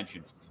lengthy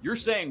extension, you're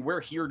saying we're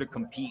here to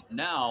compete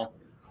now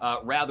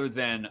rather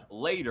than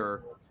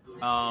later.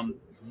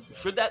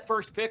 Should that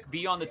first pick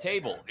be on the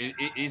table?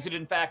 Is it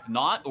in fact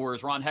not, or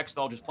is Ron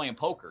Hextall just playing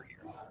poker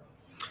here?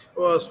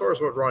 Well, as far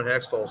as what Ron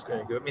Hextall is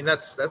going to do, I mean,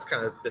 that's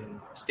kind of been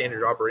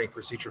standard operating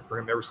procedure for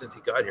him ever since he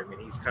got here. I mean,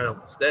 he's kind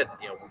of said,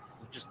 we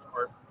just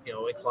aren't,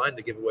 inclined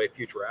to give away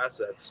future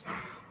assets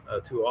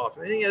too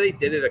often. And they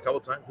did it a couple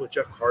of times with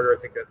Jeff Carter. I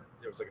think that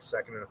there was like a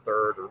second and a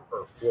third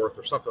or fourth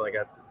or something like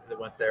that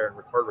went there. And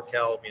Ricard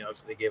Raquel,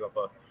 obviously they gave up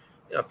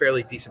a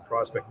fairly decent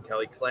prospect in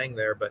Kelly Klang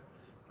there, but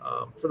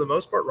for the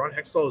most part, Ron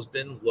Hextall has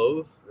been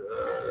loath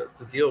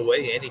to deal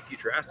away any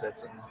future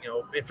assets,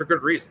 and for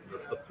good reason.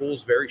 The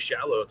pool's very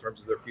shallow in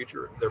terms of their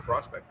future, their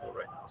prospect pool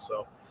right now.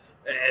 So,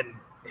 and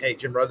hey,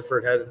 Jim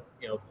Rutherford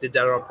did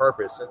that on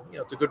purpose,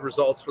 and to good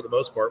results for the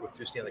most part with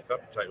 2 Stanley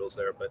Cup titles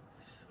there. But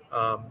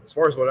as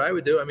far as what I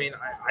would do, I mean,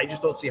 I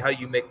just don't see how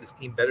you make this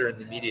team better in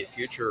the immediate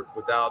future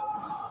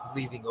without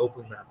leaving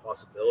open that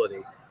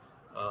possibility.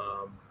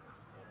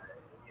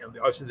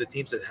 Obviously the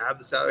teams that have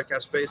the salary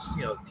cap space,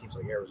 teams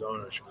like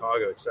Arizona,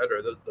 Chicago, et cetera,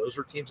 those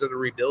are teams that are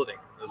rebuilding.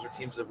 Those are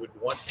teams that would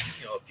want,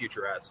 a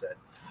future asset,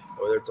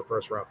 whether it's a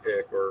first round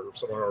pick or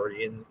someone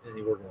already in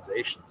the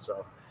organization.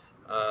 So,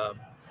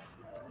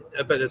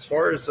 but as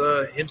far as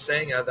him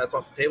saying that's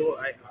off the table,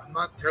 I'm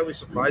not terribly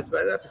surprised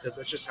by that, because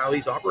that's just how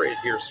he's operated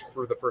here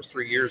through the first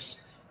 3 years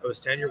of his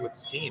tenure with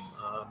the team.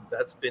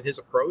 That's been his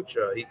approach.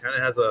 He kind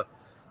of has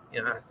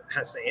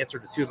has to answer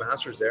to 2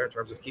 masters there in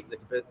terms of keeping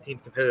the team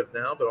competitive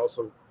now, but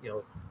also,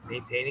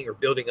 maintaining or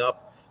building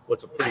up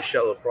what's a pretty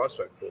shallow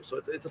prospect pool. So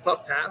it's a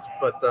tough task,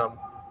 but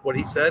what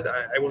he said,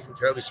 I wasn't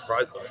terribly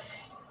surprised by it.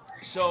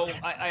 So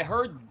I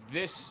heard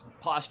this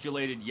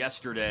postulated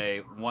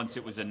yesterday once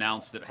it was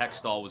announced that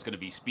Hextall was going to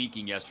be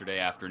speaking yesterday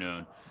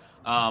afternoon.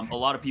 A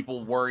lot of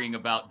people worrying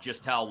about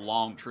just how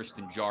long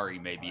Tristan Jarry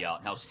may be out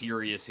and how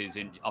serious his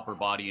upper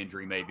body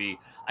injury may be.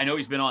 I know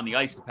he's been on the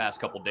ice the past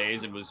couple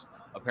days and was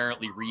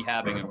apparently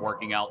rehabbing and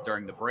working out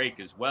during the break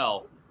as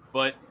well.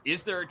 But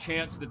is there a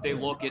chance that they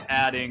look at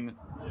adding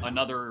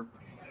another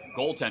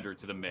goaltender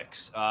to the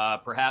mix?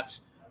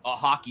 Perhaps a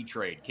hockey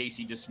trade,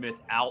 Casey DeSmith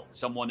out,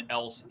 someone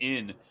else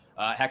in.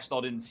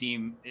 Hextall didn't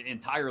seem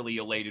entirely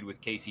elated with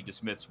Casey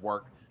DeSmith's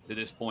work to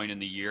this point in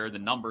the year. The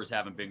numbers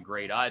haven't been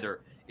great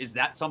either. Is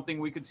that something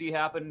we could see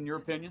happen, in your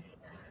opinion?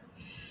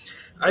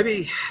 I'd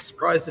be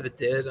surprised if it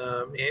did.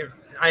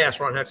 I asked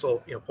Ron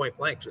Hextall, point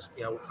blank, just,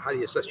 how do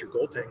you assess your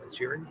goaltending this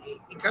year? And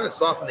he kind of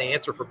softened the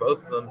answer for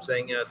both of them,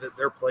 saying that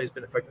their play has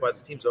been affected by the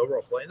team's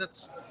overall play. And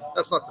that's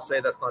not to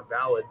say that's not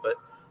valid, but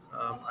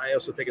I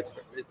also think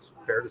it's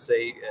fair to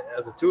say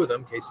of the two of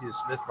them, Casey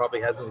Smith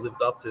probably hasn't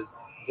lived up to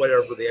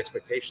whatever the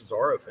expectations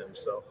are of him.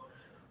 So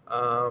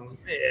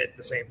at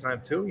the same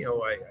time, too,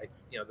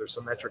 there's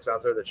some metrics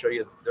out there that show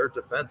you their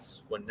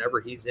defense, whenever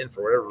he's in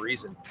for whatever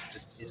reason,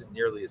 just isn't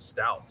nearly as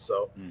stout.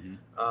 So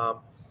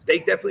they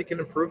definitely can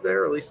improve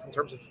there, at least in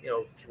terms of, if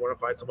you want to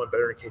find someone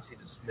better than Casey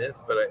Smith.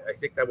 But I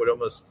think that would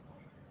almost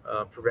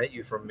prevent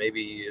you from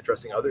maybe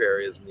addressing other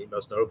areas, and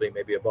most notably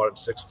maybe a bottom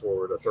six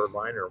forward, a third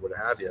liner, or what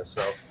have you.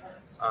 So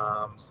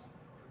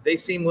they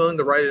seem willing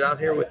to ride it out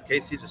here with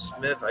Casey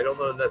Smith. I don't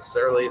know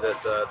necessarily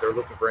that they're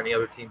looking for any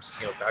other team's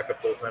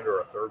backup goaltender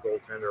or a third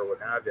goaltender or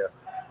what have you.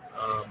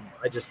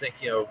 I just think,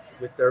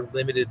 with their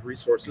limited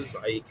resources,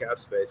 i.e. cap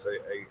space,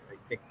 I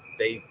think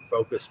they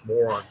focus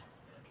more on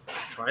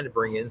trying to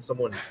bring in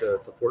someone to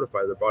fortify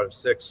their bottom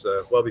six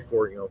well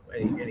before,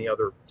 any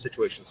other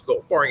situations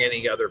go, barring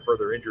any other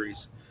further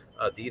injuries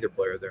to either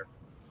player there.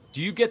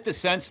 Do you get the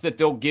sense that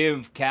they'll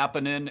give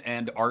Kapanen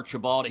and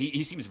Archibald?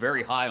 He seems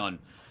very high on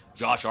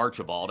Josh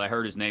Archibald. I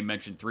heard his name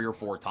mentioned 3 or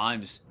 4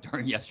 times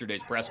during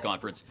yesterday's press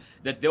conference,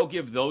 that they'll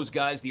give those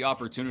guys the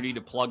opportunity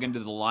to plug into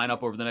the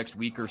lineup over the next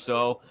week or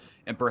so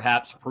and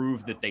perhaps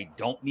prove that they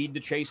don't need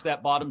to chase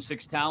that bottom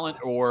six talent?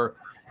 Or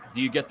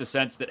do you get the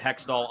sense that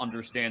Hextall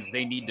understands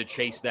they need to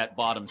chase that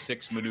bottom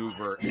six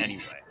maneuver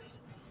anyway?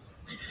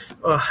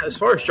 As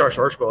far as Josh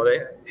Archibald,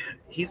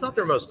 he's not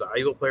their most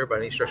valuable player by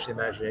any stretch of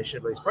the imagination,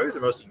 but he's probably the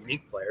most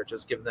unique player,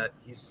 just given that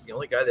he's the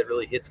only guy that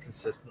really hits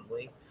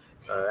consistently,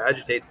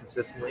 agitates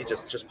consistently,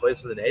 just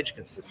plays with an edge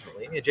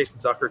consistently. Jason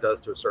Zucker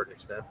does to a certain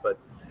extent, but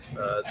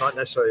not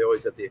necessarily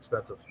always at the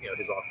expense of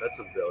his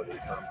offensive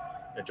abilities.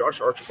 And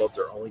Josh Archibald's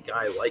their only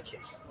guy like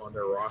him on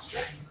their roster.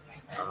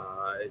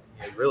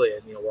 Really,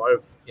 and a lot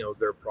of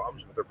their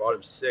problems with their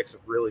bottom six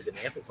have really been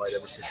amplified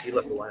ever since he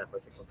left the lineup. I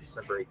think on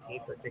December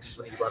 18th, I think is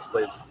when he last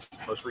played his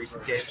most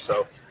recent game.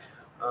 So,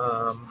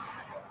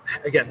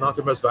 again, not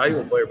their most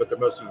valuable player, but their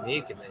most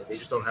unique, and they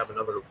just don't have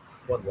another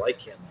one like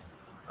him.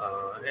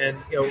 And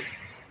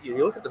you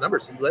look at the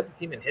numbers. He led the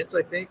team in hits,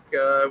 I think,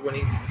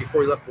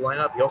 before he left the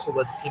lineup. He also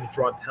led the team in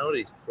drawn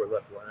penalties before he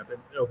left the lineup.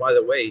 And by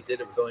the way, he did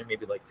it with only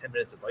maybe like 10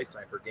 minutes of ice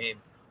time per game,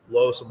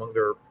 lowest among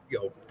their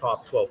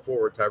top 12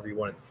 forwards, however you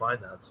wanted to find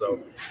that. So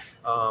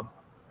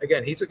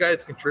again, he's a guy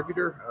that's a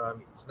contributor.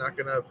 He's not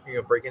going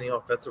to break any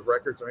offensive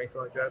records or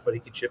anything like that, but he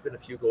can chip in a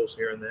few goals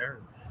here and there.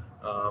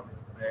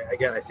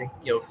 Again, I think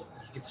you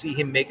can see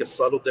him make a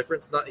subtle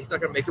difference. He's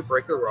not going to make or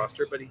break the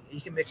roster, but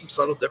he can make some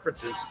subtle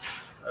differences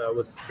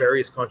with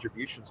various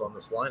contributions on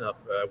this lineup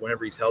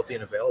whenever he's healthy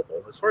and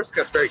available. As far as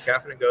Kasperi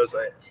Kapanen goes,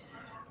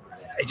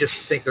 I just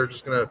think they're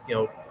just going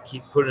to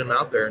keep putting him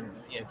out there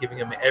and giving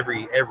him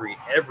every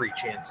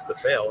chance to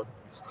fail.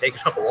 He's taken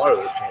up a lot of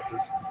those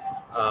chances,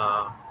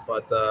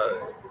 but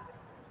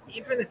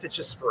even if it's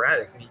just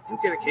sporadic, you do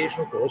get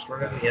occasional goals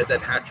from him. He had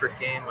that hat trick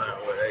game,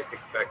 I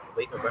think back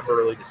late November,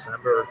 early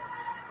December.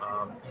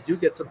 You do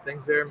get some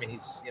things there. I mean,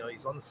 he's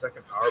on the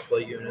second power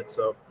play unit,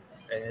 so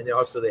and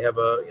obviously they have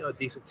a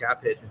decent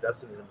cap hit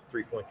invested in him,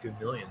 $3.2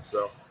 million.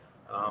 So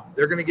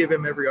they're going to give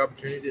him every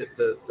opportunity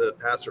to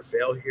pass or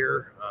fail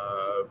here.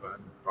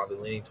 I'm probably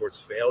leaning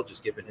towards fail,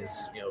 just given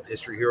his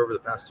history here over the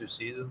past 2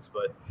 seasons.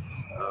 But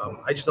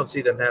I just don't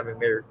see them having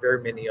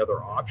very many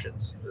other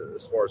options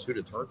as far as who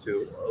to turn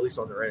to, at least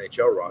on their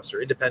NHL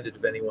roster, independent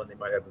of anyone they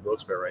might have in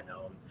Wilkes-Barre right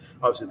now. And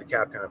obviously, the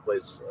cap kind of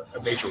plays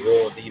a major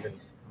role in even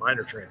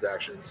minor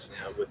transactions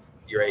with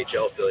your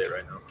AHL affiliate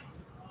right now.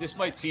 This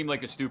might seem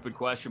like a stupid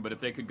question, but if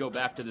they could go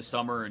back to the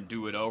summer and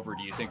do it over,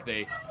 do you think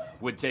they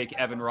would take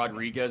Evan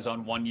Rodriguez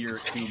on 1 year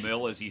at $2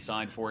 million as he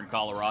signed for in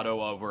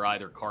Colorado over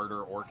either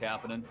Carter or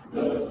Kapanen?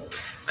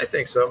 I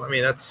think so. I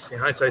mean, that's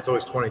hindsight's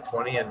always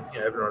 20/20, and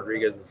Evan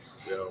Rodriguez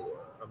is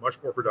a much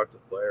more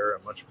productive player,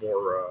 a much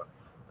more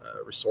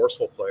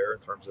resourceful player in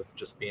terms of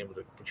just being able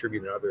to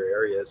contribute in other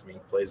areas. I mean,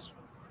 he plays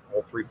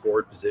all 3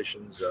 forward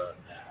positions.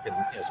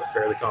 Is a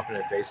fairly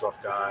confident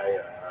face-off guy.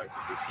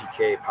 Can do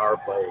PK, power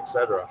play,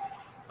 etc.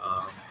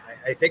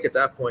 I think at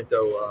that point,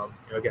 though,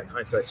 again,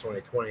 hindsight's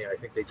 20/20. I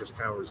think they just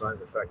kind of resigned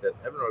to the fact that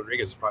Evan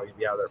Rodriguez is probably going to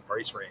be out of their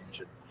price range.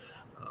 And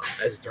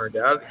as it turned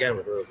out, again,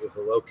 with a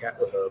low cap,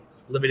 with a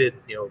limited,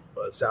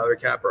 salary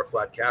cap or a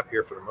flat cap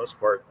here for the most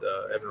part,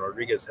 Evan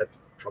Rodriguez had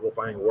trouble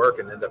finding work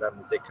and ended up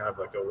having to take kind of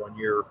like a 1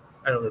 year.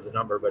 I don't know the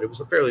number, but it was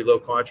a fairly low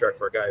contract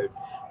for a guy who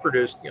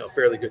produced,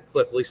 fairly good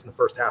clip, at least in the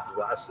first half of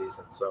last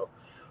season. So,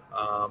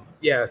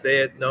 if they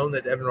had known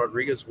that Evan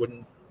Rodriguez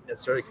wouldn't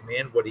necessarily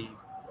command what he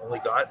only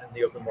got in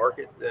the open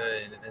market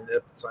and ended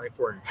up signing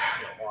for in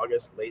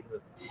August, late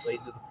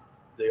into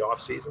the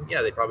off season,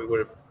 they probably would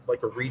have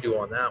like a redo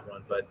on that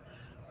one. But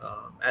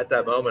At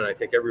that moment, I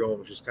think everyone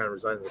was just kind of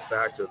resigned to the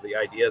fact or the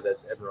idea that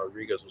Evan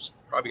Rodriguez was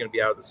probably going to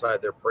be out of the side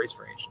of their price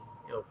range,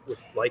 would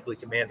likely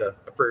command a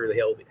pretty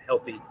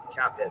healthy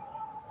cap hit.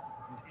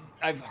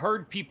 I've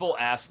heard people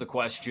ask the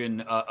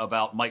question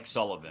about Mike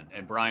Sullivan,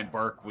 and Brian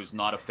Burke was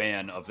not a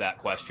fan of that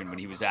question when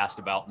he was asked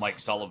about Mike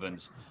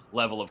Sullivan's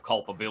level of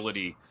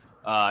culpability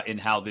in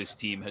how this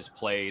team has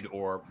played,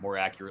 or more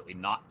accurately,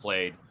 not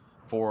played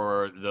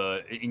for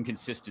the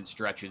inconsistent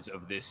stretches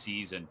of this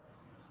season.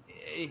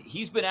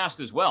 He's been asked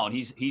as well, and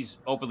he's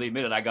openly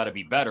admitted, I got to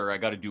be better. I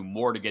got to do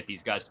more to get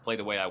these guys to play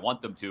the way I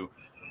want them to.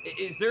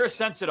 Is there a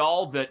sense at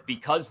all that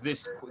because the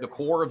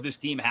core of this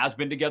team has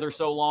been together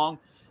so long,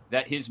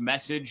 that his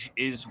message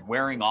is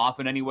wearing off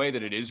in any way,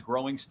 that it is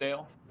growing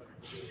stale?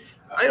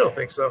 I don't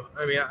think so.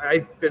 I mean,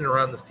 I've been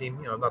around this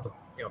team, not to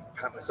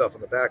pat myself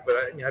on the back, but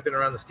I've been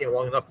around this team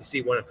long enough to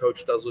see when a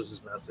coach does lose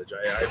his message.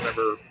 I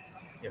remember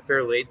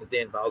fairly late in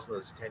Dan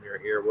Bausman's tenure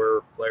here,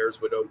 where players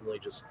would openly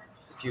just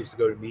refuse to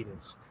go to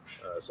meetings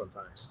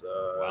sometimes.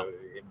 Wow.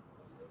 And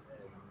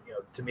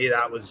to me,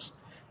 that was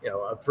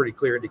a pretty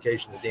clear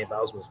indication that Dan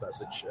Bausman's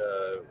message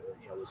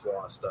was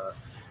lost.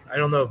 I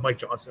don't know if Mike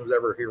Johnson was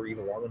ever here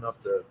even long enough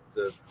to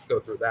go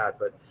through that,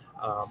 but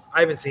I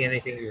haven't seen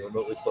anything even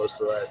remotely close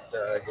to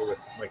that here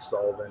with Mike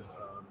Sullivan.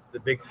 The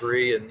big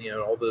three and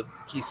all the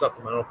key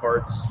supplemental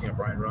parts,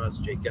 Brian Russ,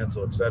 Jake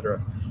Gensel, et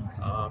cetera,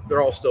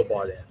 they're all still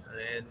bought in.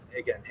 And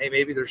again, hey,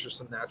 maybe there's just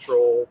some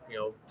natural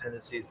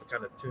tendencies to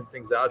kind of tune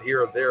things out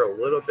here or there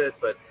a little bit,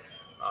 but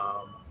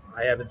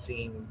I haven't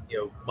seen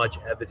much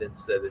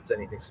evidence that it's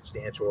anything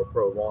substantial or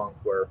prolonged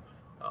where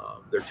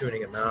they're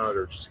tuning him out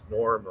or just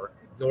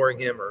ignoring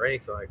him or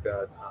anything like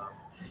that.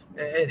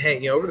 And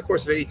hey, over the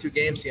course of 82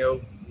 games,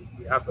 you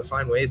have to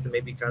find ways to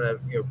maybe kind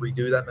of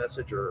redo that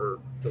message or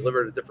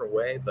deliver it a different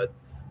way. But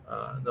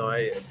no,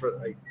 I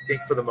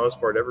think for the most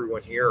part,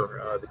 everyone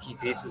here, the key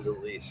pieces at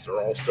least,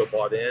 are all still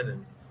bought in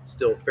and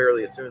still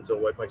fairly attuned to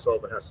what Mike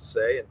Sullivan has to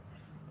say.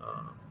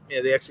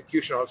 And the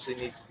execution obviously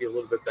needs to be a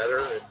little bit better.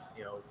 And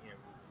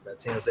that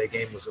San Jose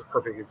game was a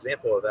perfect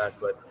example of that.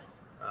 But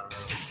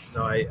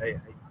no, I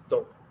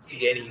don't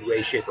see any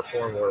way, shape, or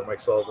form where Mike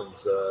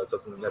Sullivan's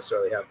doesn't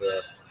necessarily have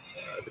the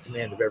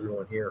command of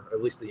everyone here,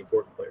 at least the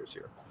important players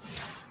here.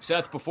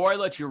 Seth, before I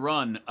let you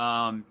run,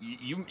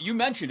 you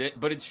mentioned it,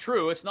 but it's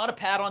true. It's not a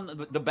pat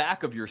on the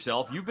back of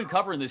yourself. You've been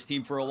covering this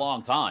team for a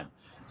long time,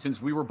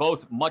 since we were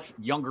both much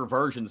younger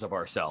versions of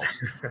ourselves.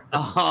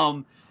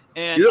 And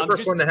you're the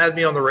first one that had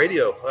me on the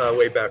radio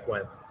way back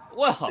when.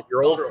 Well,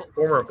 you're older,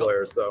 former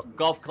players, so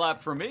golf clap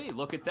for me.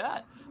 Look at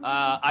that.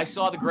 I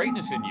saw the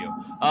greatness in you.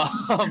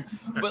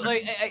 But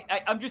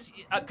I'm just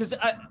because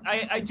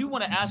I do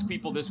want to ask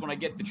people this when I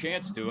get the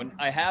chance to, and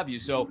I have you.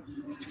 So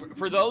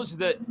for those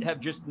that have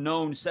just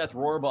known Seth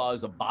Rohrbaugh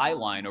as a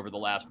byline over the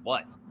last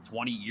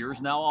 20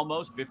 years now,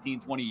 almost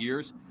 15, 20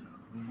 years.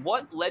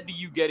 What led to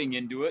you getting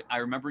into it? I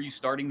remember you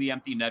starting the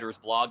Empty Netters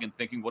blog and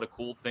thinking what a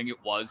cool thing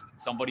it was that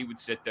somebody would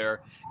sit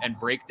there and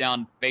break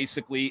down,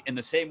 basically in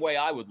the same way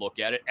I would look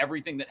at it,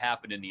 everything that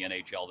happened in the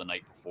NHL the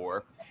night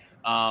before,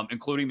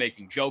 including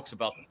making jokes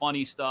about the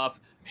funny stuff,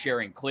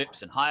 sharing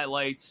clips and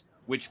highlights,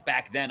 which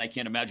back then I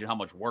can't imagine how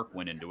much work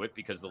went into it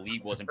because the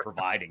league wasn't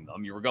providing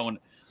them. You were going,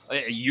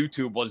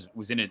 YouTube was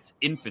in its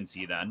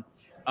infancy then.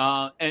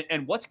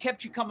 And what's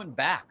kept you coming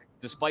back?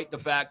 Despite the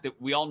fact that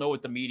we all know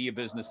what the media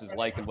business is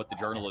like and what the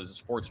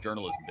sports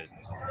journalism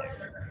business is like.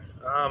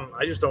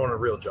 I just don't want a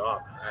real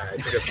job. I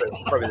think that's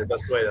probably the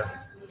best way to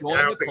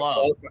join the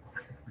club.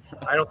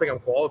 I don't think I'm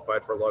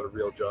qualified for a lot of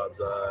real jobs.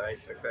 I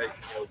think at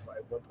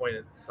one point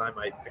in time,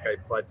 I think I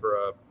applied for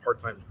a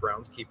part-time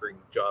groundskeeping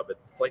job at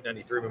Flight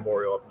 93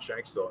 Memorial up in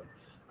Shanksville. And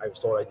I was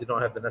told I did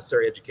not have the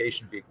necessary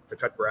education to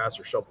cut grass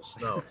or shovel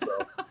snow.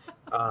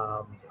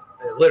 So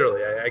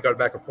literally, I got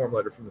back a form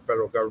letter from the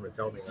federal government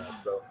telling me that.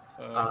 So,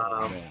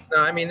 no,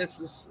 I mean,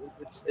 it's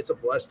a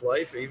blessed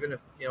life, even if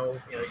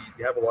you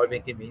have a lot of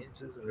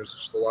inconveniences and there's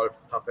just a lot of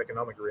tough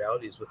economic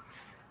realities with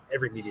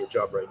every media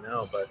job right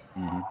now. But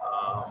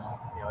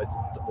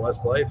it's a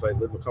blessed life. I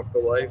live a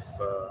comfortable life,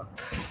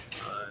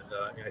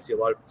 and I see a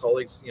lot of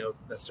colleagues,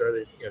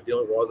 necessarily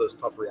dealing with a lot of those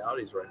tough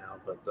realities right now.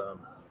 But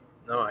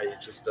no, I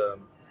just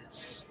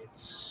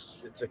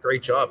it's a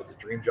great job. It's a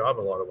dream job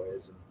in a lot of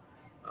ways, and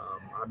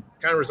I'm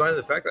kind of resigned to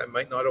the fact that I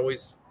might not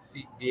always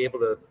be able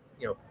to,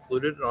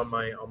 conclude it on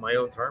my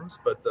own terms.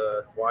 But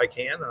while I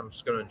can, I'm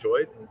just going to enjoy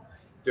it and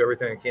do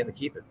everything I can to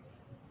keep it.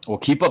 Well,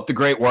 keep up the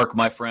great work,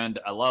 my friend.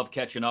 I love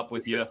catching up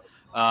with you.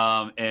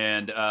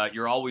 And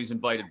you're always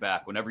invited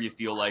back whenever you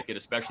feel like it,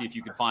 especially if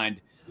you can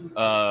find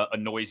a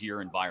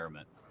noisier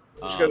environment.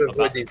 Just got to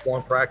avoid these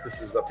long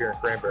practices up here in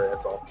Cranberry.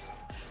 That's all.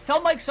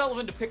 Tell Mike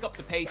Sullivan to pick up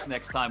the pace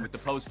next time with the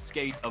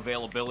post-skate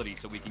availability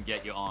so we can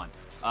get you on.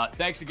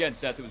 Thanks again,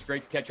 Seth. It was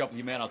great to catch up with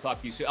you, man. I'll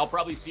talk to you soon. I'll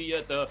probably see you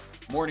at the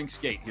morning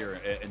skate here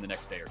in the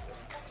next day or two.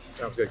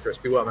 Sounds good, Chris.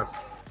 Be well, man.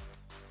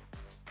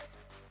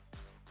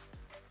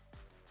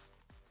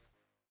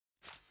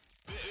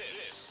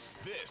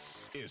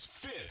 This is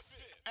Fifth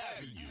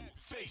Avenue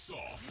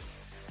Faceoff.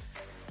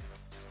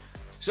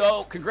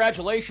 So,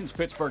 congratulations,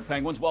 Pittsburgh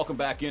Penguins. Welcome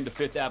back into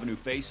Fifth Avenue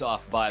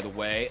Faceoff, by the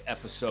way,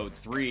 episode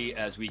 3,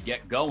 as we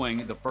get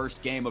going. The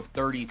first game of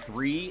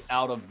 33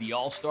 out of the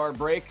All-Star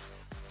break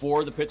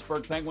for the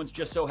Pittsburgh Penguins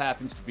just so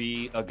happens to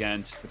be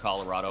against the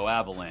Colorado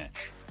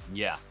Avalanche.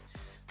 Yeah,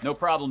 no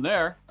problem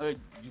there.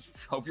 Just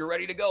hope you're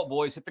ready to go,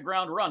 boys. Hit the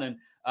ground running.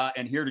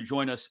 And here to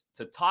join us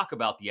to talk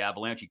about the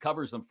Avalanche, he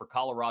covers them for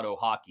Colorado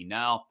Hockey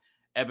Now,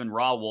 Evan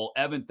Rawol.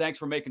 Evan, thanks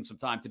for making some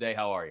time today.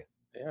 How are you?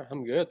 Yeah,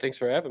 I'm good. Thanks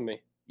for having me.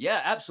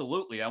 Yeah,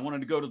 absolutely. I wanted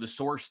to go to the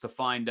source to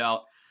find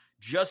out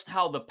just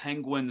how the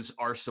Penguins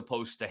are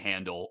supposed to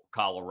handle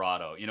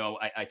Colorado. You know,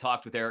 I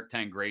talked with Eric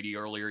Tangradi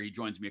earlier. He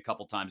joins me a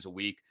couple times a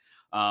week.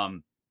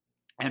 And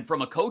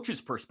from a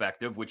coach's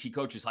perspective, which he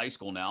coaches high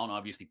school now and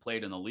obviously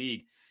played in the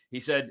league, he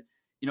said,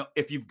 you know,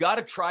 if you've got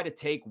to try to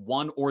take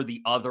one or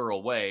the other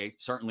away,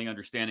 certainly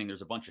understanding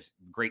there's a bunch of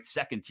great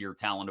second-tier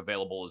talent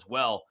available as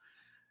well,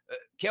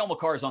 Cale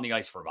Makar is on the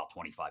ice for about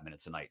 25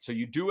 minutes a night. So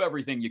you do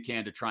everything you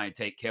can to try and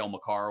take Cale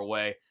Makar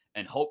away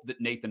and hope that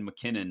Nathan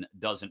MacKinnon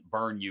doesn't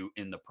burn you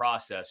in the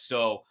process.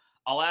 So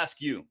I'll ask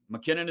you,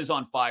 MacKinnon is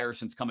on fire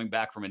since coming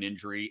back from an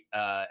injury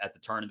at the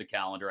turn of the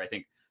calendar. I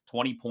think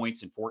 20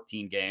 points in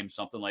 14 games,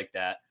 something like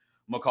that.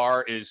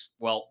 Makar is,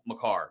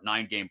 Makar,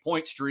 9-game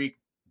point streak,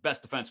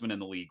 best defenseman in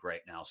the league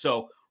right now.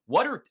 So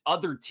what are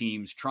other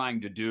teams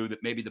trying to do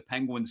that maybe the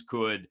Penguins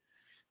could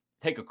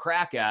take a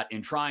crack at in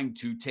trying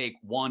to take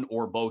one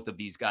or both of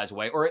these guys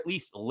away, or at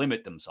least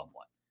limit them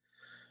somewhat?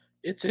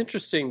 It's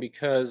interesting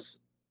because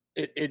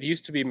it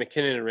used to be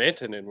MacKinnon and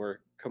Rantanen were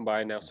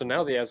combined now. So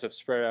now the Avs have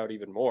spread out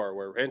even more,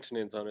 where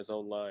Rantanen's on his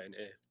own line.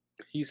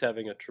 He's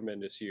having a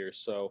tremendous year.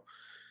 So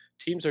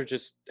teams are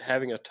just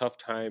having a tough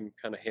time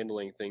kind of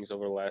handling things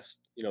over the last,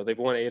 they've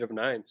won 8 of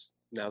 9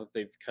 now that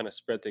they've kind of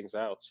spread things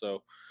out.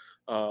 So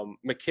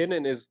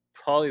MacKinnon is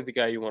probably the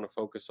guy you want to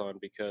focus on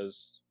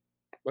because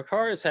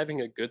Makar is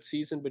having a good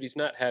season, but he's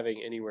not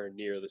having anywhere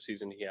near the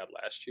season he had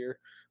last year,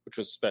 which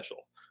was special,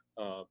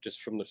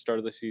 just from the start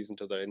of the season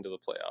to the end of the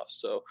playoffs.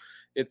 So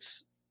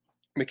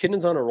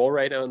MacKinnon's on a roll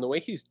right now, and the way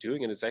he's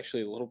doing it is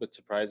actually a little bit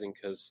surprising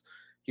because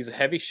he's a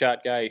heavy shot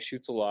guy. He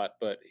shoots a lot,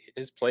 but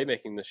his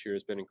playmaking this year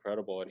has been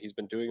incredible, and he's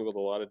been doing it with a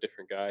lot of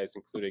different guys,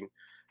 including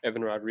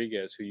Evan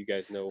Rodriguez, who you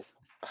guys know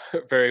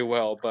very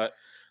well. But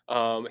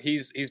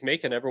he's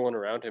making everyone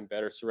around him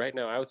better. So right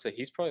now, I would say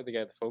he's probably the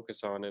guy to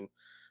focus on. And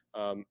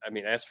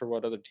as for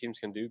what other teams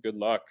can do, good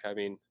luck. I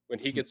mean, when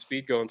he gets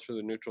speed going through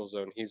the neutral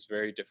zone, he's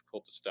very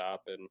difficult to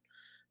stop. And,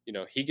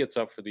 he gets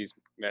up for these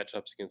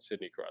matchups against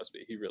Sidney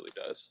Crosby. He really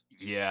does.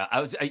 Yeah,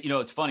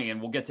 it's funny,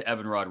 and we'll get to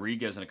Evan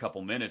Rodriguez in a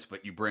couple minutes,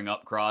 but you bring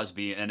up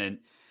Crosby, and then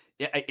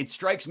it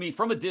strikes me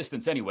from a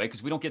distance anyway,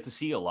 because we don't get to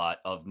see a lot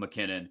of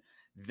MacKinnon,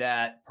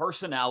 that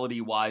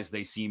personality-wise,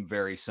 they seem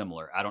very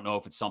similar. I don't know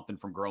if it's something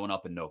from growing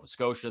up in Nova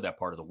Scotia, that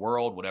part of the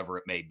world, whatever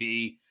it may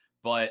be.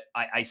 But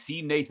I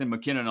see Nathan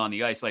MacKinnon on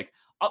the ice, like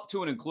up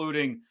to and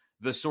including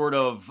the sort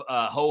of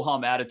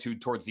ho-hum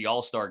attitude towards the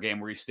All-Star game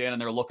where he's standing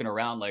there looking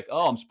around like,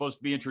 oh, I'm supposed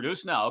to be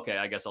introduced now. Okay,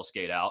 I guess I'll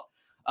skate out.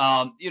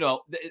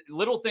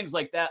 Little things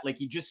like that. Like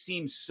he just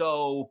seems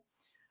so,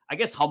 I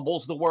guess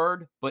humble's the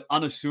word, but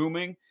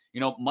unassuming,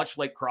 much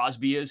like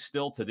Crosby is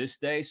still to this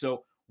day.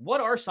 So what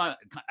are some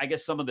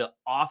of the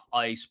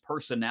off-ice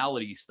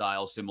personality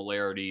style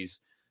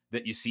similarities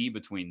that you see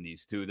between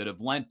these two that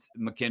have lent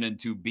MacKinnon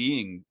to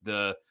being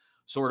the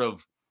sort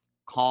of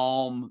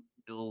calm,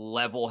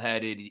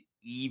 level-headed,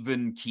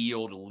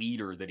 even-keeled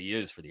leader that he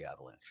is for the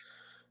Avalanche?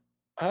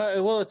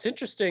 Well, it's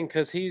interesting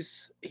because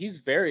he's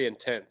very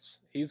intense.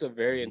 He's a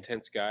very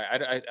intense guy.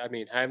 I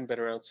haven't been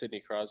around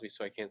Sidney Crosby,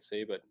 so I can't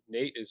say, but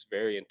Nate is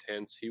very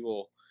intense. He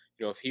will,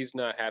 if he's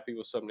not happy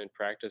with something in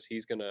practice,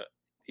 he's gonna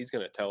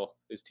tell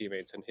his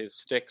teammates, and his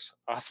sticks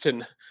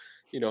often,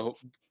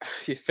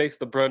 he face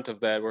the brunt of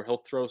that, where he'll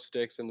throw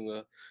sticks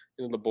into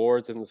the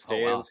boards in the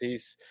stands. Oh, wow.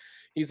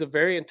 He's a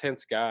very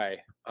intense guy.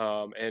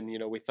 And,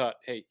 we thought,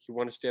 hey, he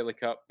won a Stanley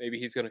Cup. Maybe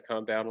he's going to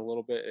calm down a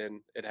little bit.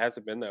 And it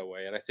hasn't been that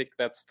way. And I think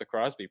that's the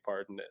Crosby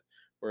part in it,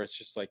 where it's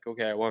just like,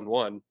 okay, I won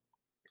one.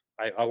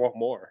 I want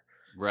more.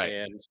 Right.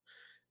 And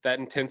that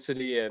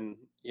intensity and,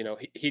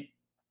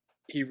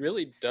 he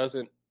really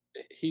doesn't,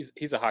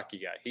 he's a hockey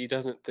guy. He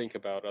doesn't think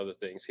about other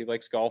things. He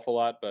likes golf a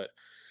lot, but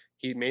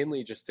he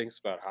mainly just thinks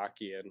about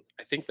hockey. And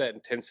I think that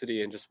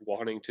intensity and just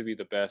wanting to be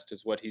the best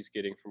is what he's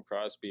getting from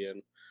Crosby.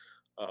 And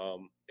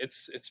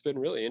it's been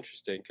really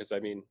interesting because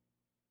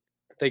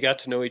they got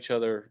to know each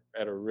other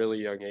at a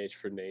really young age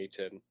for Nate,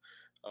 and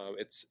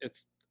it's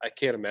I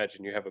can't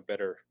imagine you have a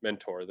better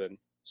mentor than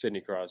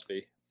Sidney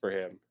Crosby for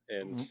him,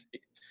 and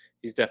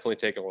he's definitely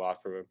taken a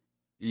lot from him.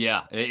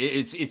 Yeah,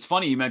 it's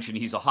funny you mentioned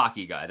he's a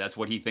hockey guy. That's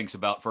what he thinks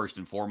about first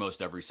and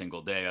foremost every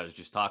single day. I was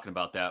just talking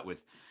about that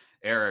with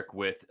Eric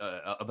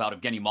about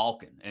Evgeny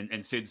Malkin,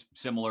 and Sid's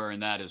similar in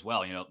that as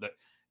well.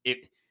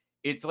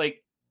 It's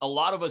like a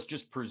lot of us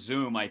just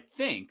presume, I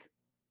think,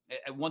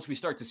 once we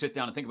start to sit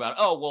down and think about,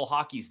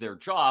 hockey's their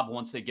job.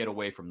 Once they get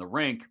away from the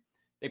rink,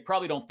 they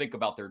probably don't think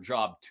about their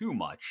job too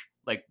much.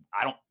 Like,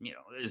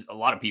 there's a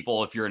lot of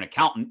people, if you're an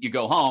accountant, you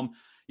go home,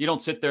 you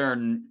don't sit there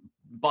and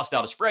bust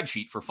out a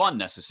spreadsheet for fun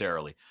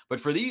necessarily.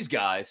 But for these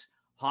guys,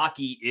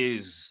 hockey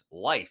is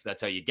life.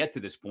 That's how you get to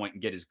this point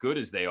and get as good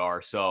as they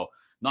are. So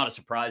not a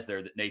surprise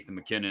there that Nathan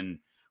MacKinnon,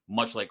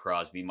 much like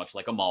Crosby, much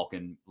like a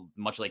Malkin,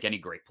 much like any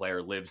great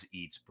player, lives,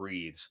 eats,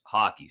 breathes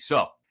hockey.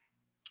 So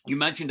you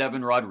mentioned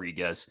Evan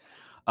Rodriguez.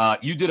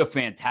 You did a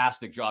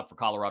fantastic job for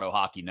Colorado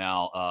Hockey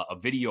Now, a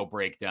video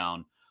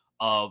breakdown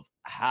of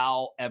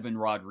how Evan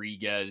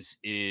Rodriguez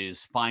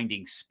is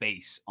finding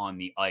space on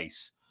the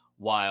ice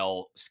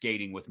while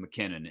skating with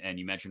MacKinnon. And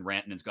you mentioned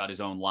Rantanen's got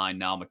his own line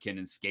now.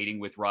 MacKinnon's skating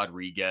with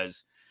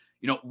Rodriguez.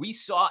 We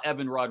saw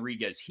Evan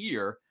Rodriguez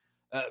here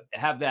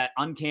have that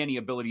uncanny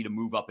ability to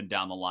move up and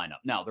down the lineup.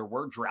 Now, there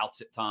were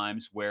droughts at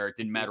times where it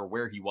didn't matter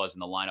where he was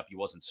in the lineup. He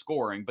wasn't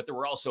scoring, but there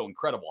were also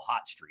incredible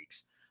hot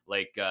streaks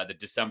like the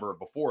December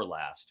before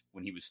last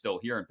when he was still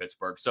here in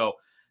Pittsburgh. So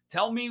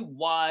tell me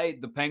why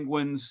the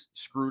Penguins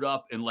screwed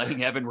up in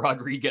letting Evan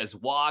Rodriguez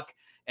walk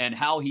and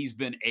how he's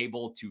been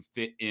able to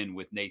fit in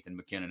with Nathan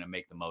MacKinnon and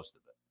make the most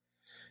of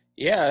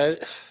it. Yeah,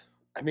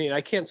 I mean,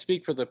 I can't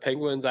speak for the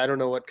Penguins. I don't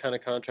know what kind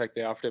of contract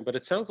they offered him, but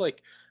it sounds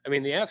like, I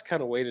mean, the Avs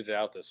kind of waited it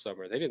out this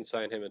summer. They didn't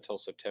sign him until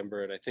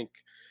September, and I think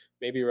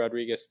maybe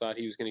Rodriguez thought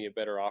he was going to get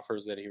better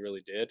offers than he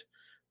really did.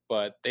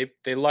 But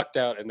they lucked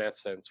out in that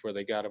sense where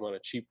they got him on a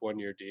cheap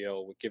one-year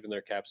deal. Given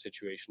their cap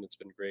situation, it's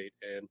been great.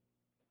 And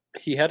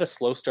he had a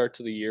slow start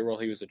to the year while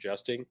he was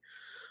adjusting.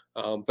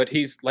 But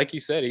he's, like you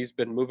said, he's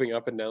been moving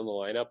up and down the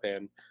lineup.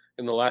 And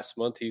in the last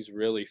month, he's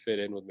really fit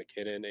in with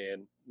MacKinnon.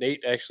 And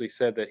Nate actually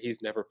said that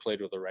he's never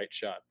played with a right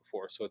shot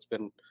before. So it's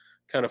been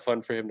kind of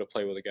fun for him to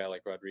play with a guy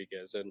like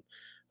Rodriguez. And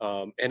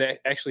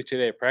actually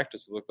today at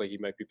practice, it looked like he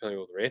might be playing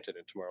with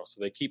Rantanen tomorrow.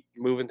 So they keep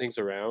moving things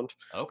around.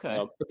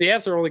 Okay. But the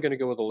Avs are only going to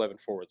go with 11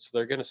 forwards. So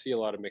they're going to see a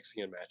lot of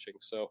mixing and matching.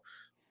 So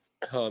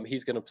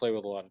he's going to play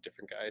with a lot of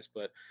different guys.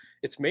 But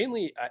it's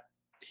mainly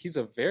he's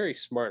a very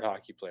smart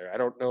hockey player. I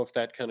don't know if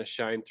that kind of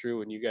shined through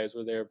when you guys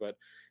were there, but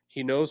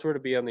he knows where to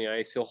be on the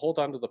ice. He'll hold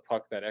on to the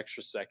puck that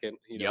extra second.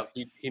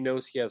 He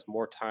knows he has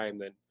more time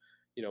than,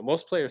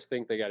 most players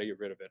think they got to get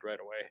rid of it right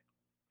away.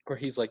 Or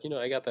he's like,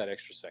 I got that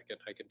extra second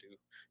I can do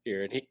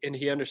here. And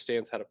he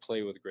understands how to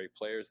play with great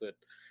players that,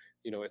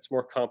 it's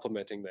more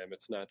complimenting them.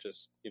 It's not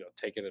just,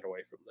 taking it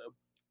away from them.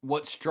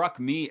 What struck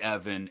me,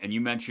 Evan, and you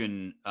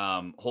mentioned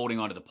holding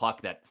onto the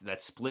puck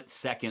that split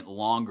second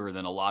longer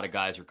than a lot of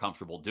guys are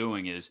comfortable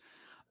doing is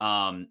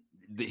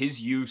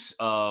his use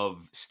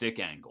of stick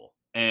angle.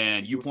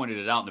 And you pointed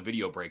it out in the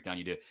video breakdown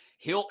you did.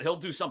 He'll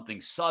do something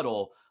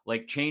subtle,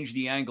 like change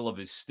the angle of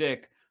his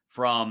stick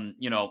from,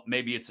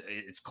 maybe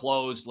it's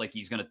closed, like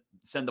he's going to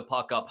send the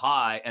puck up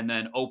high and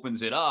then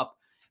opens it up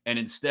and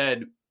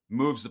instead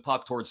moves the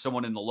puck towards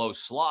someone in the low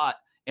slot.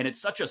 And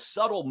it's such a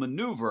subtle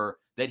maneuver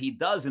that he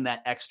does in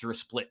that extra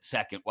split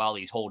second while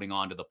he's holding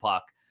on to the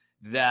puck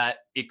that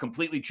it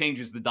completely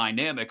changes the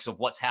dynamics of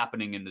what's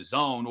happening in the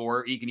zone,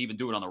 or he can even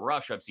do it on the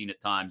rush. I've seen at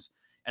times.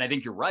 And I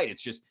think you're right.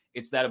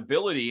 It's that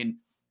ability. And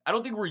I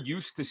don't think we're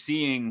used to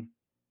seeing,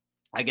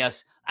 I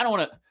guess, I don't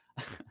want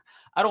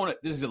to,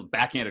 this is a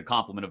backhanded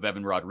compliment of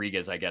Evan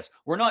Rodriguez, I guess.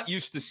 We're not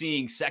used to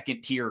seeing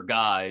second tier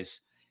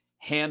guys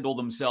handle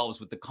themselves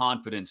with the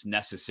confidence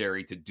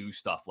necessary to do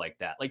stuff like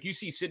that. Like you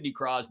see Sidney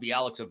Crosby,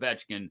 Alex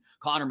Ovechkin,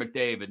 Connor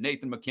McDavid,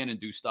 Nathan MacKinnon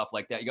do stuff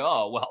like that. You go,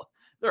 oh, well,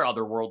 they're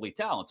otherworldly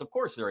talents. Of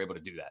course they're able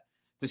to do that.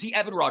 To see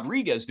Evan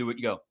Rodriguez do it,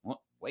 you go,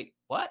 well, wait,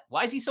 what?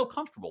 Why is he so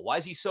comfortable? Why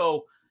is he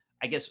so,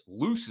 I guess,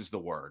 loose is the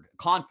word.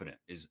 Confident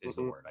is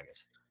the word, I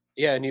guess.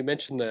 Yeah, and you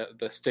mentioned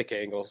the stick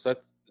angles.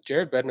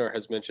 Jared Bednar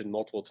has mentioned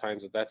multiple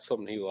times that's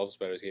something he loves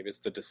about his game. It's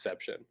the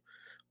deception,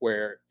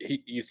 where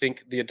you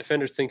think the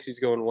defender thinks he's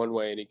going one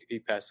way and he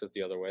passes it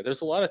the other way.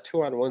 There's a lot of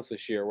 2-on-1s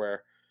this year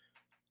where,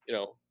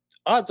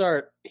 odds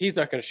are he's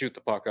not going to shoot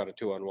the puck on a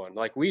 2-on-1.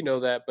 Like we know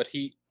that, but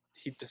he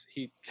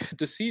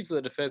deceives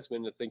the defenseman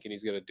into thinking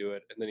he's going to do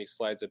it, and then he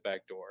slides it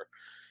back door.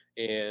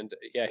 And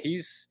yeah,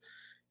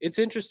 it's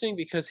interesting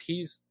because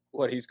he's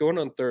going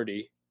on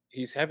 30.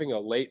 He's having a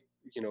late,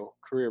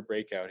 career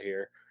breakout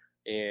here.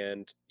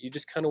 And you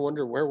just kind of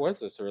wonder, where was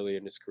this early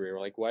in his career?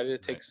 Like, why did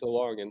it take so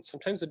long? And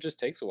sometimes it just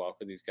takes a while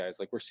for these guys.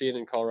 Like we're seeing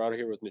in Colorado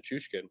here with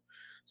Nichushkin.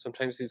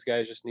 Sometimes these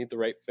guys just need the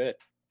right fit.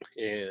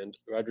 And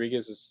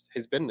Rodriguez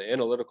has been an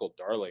analytical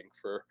darling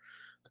for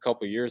a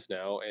couple of years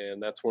now.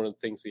 And that's one of the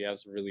things he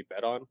has really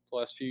bet on the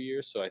last few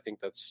years. So I think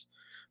that's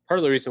part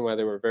of the reason why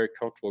they were very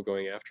comfortable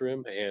going after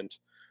him. And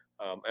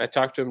I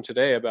talked to him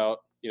today about,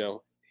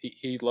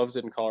 he loves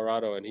it in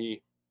Colorado and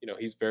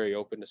he's very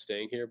open to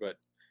staying here, but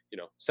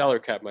salary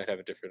cap might have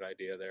a different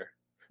idea there.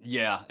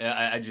 Yeah,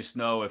 I just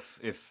know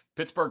if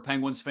Pittsburgh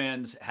Penguins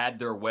fans had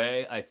their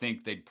way, I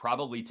think they'd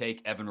probably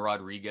take Evan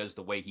Rodriguez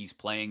the way he's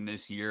playing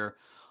this year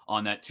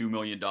on that $2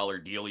 million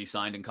deal he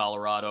signed in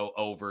Colorado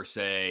over,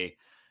 say,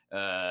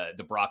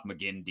 the Brock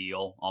McGinn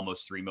deal,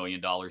 almost $3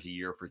 million a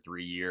year for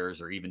 3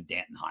 years, or even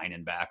Danton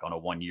Heinen back on a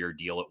 1-year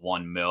deal at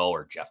 $1 million,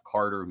 or Jeff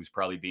Carter, who's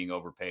probably being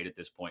overpaid at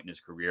this point in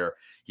his career.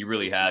 He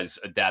really has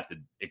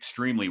adapted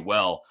extremely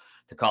well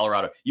to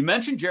Colorado. You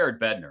mentioned Jared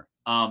Bednar.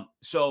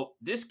 So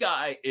this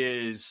guy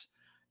is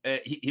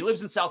he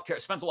lives in South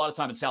Carolina, spends a lot of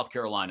time in South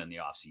Carolina in the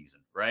offseason,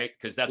 right?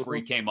 Because that's where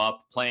he came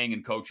up playing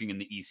and coaching in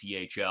the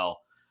ECHL.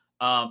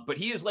 But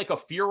he is like a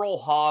feral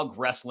hog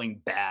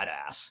wrestling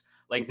badass.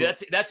 Like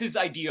that's his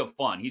idea of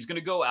fun. He's going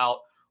to go out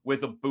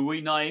with a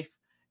Bowie knife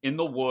in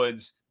the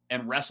woods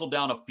and wrestle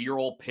down a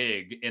feral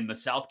pig in the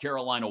South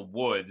Carolina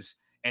woods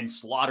and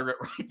slaughter it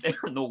right there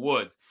in the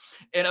woods.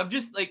 And I'm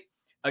just like,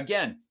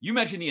 again, you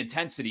mentioned the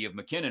intensity of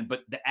McKinnon,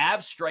 but the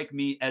Avs strike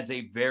me as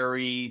a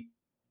very,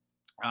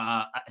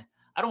 I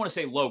don't want to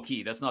say low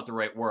key, that's not the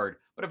right word,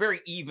 but a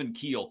very even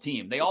keel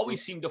team. They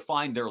always seem to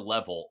find their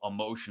level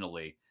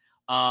emotionally.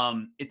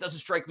 It doesn't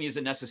strike me as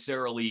a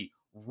necessarily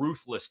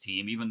ruthless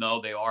team, even though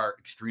they are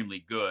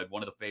extremely good,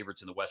 one of the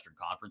favorites in the Western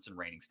Conference and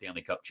reigning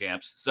Stanley Cup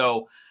champs.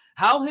 So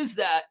how has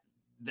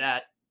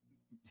that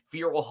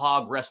feral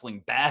hog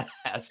wrestling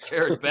badass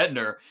Jared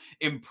Bednar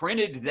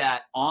imprinted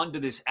that onto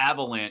this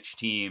Avalanche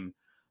team,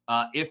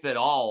 if at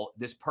all,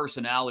 this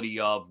personality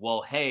of,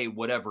 well, hey,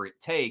 whatever it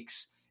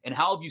takes? And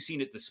how have you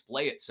seen it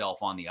display itself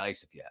on the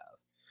ice, if you have?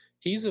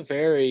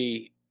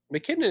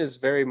 McKinnon is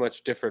very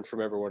much different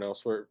from everyone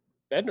else, where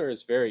Bednar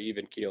is very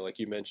even keel, like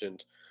you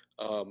mentioned.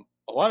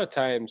 A lot of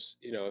times,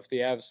 if the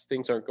Avs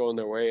things aren't going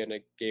their way in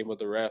a game with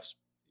the refs,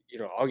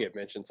 I'll get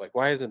mentions like,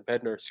 why isn't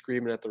Bednar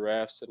screaming at the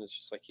refs? And it's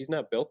just like, he's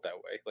not built that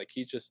way. Like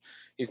he's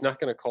not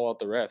going to call out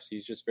the refs.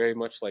 He's just very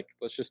much like,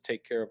 let's just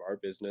take care of our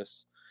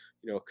business,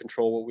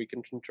 control what we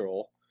can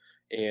control.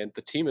 And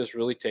the team has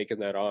really taken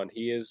that on.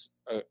 He is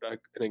an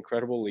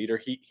incredible leader.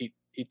 He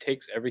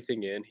takes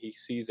everything in. He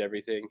sees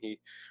everything. He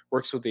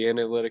works with the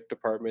analytic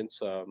departments.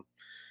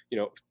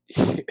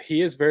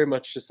 He is very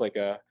much just like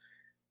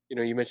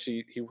you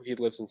mentioned he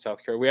lives in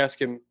South Carolina. We ask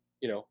him,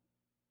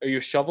 are you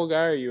a shovel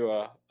guy? Or are you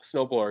a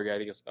snowblower guy?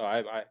 And he goes, oh,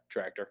 I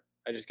tractor.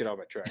 I just get on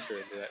my tractor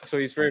and do that. So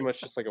he's very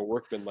much just like a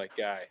workman-like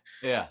guy.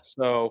 Yeah.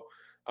 So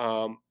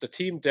the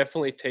team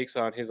definitely takes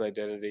on his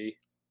identity.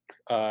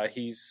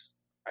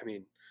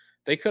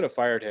 They could have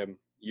fired him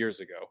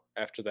years ago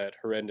after that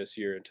horrendous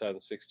year in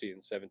 2016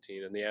 and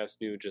 17. And the Avs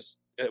knew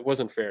it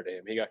wasn't fair to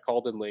him. He got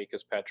called in late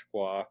because Patrick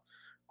Waugh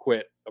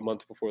quit a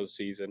month before the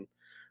season.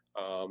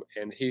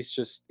 And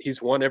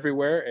he's won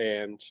everywhere.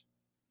 And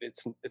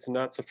it's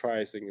not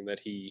surprising that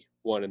he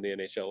won in the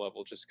NHL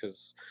level just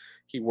because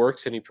he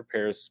works and he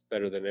prepares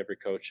better than every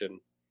coach. And,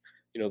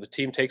 the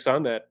team takes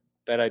on that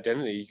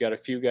identity. You got a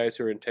few guys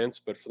who are intense,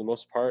 but for the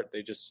most part,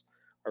 they just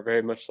are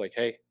very much like,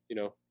 hey,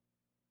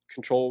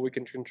 control what we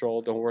can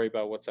control. Don't worry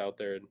about what's out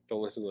there and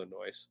don't listen to the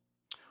noise.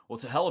 Well,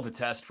 it's a hell of a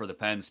test for the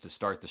Pens to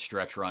start the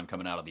stretch run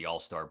coming out of the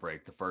All-Star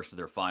break, the first of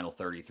their final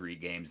 33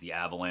 games, the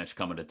Avalanche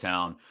coming to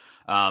town.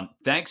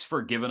 Thanks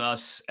for giving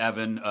us,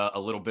 Evan, a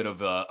little bit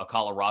of a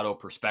Colorado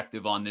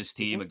perspective on this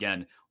team.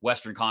 Again,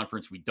 Western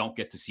Conference, we don't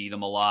get to see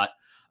them a lot,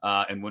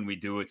 and when we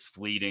do, it's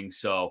fleeting.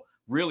 So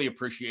really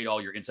appreciate all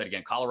your insight.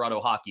 Again,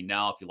 Colorado Hockey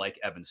Now, if you like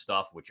Evan's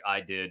stuff, which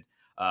I did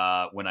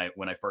when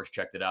I first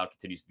checked it out,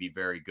 continues to be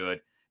very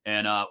good.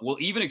 And we'll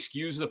even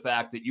excuse the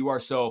fact that you are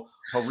so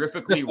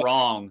horrifically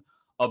wrong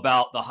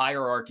about the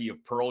hierarchy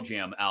of Pearl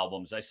Jam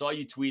albums. I saw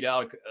you tweet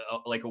out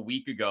like a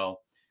week ago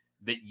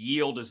that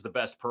Yield is the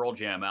best Pearl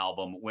Jam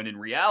album, when in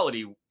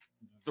reality,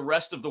 the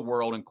rest of the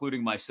world,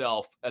 including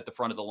myself at the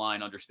front of the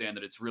line, understand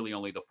that it's really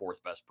only the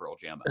fourth best Pearl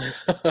Jam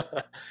album.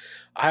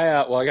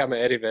 I got my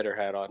Eddie Vedder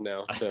hat on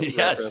now.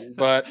 Yes.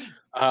 But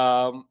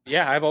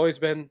I've always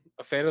been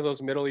a fan of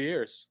those middle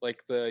years,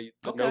 like the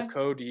No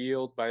Code,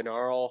 Yield,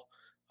 Binaural.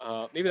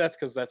 Maybe that's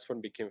because that's when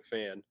I became a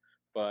fan.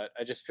 But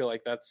I just feel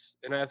like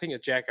and I think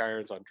it's Jack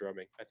Irons on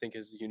drumming. I think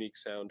his unique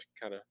sound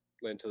kind of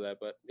lent to that.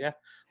 But yeah,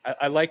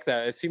 I like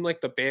that. It seemed like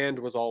the band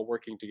was all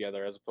working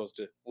together as opposed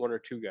to one or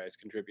two guys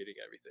contributing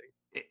everything.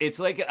 It's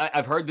like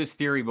I've heard this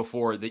theory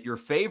before that your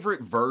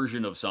favorite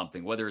version of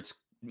something, whether it's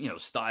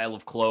style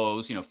of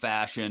clothes,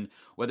 fashion,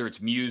 whether it's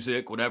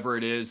music, whatever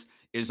it is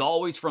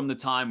always from the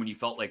time when you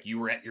felt like you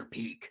were at your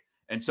peak.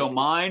 And so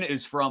mine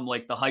is from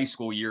like the high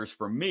school years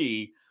for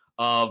me,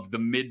 of the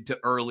mid to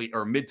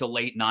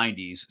late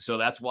 90s. So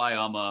that's why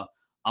I'm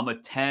a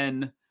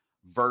 10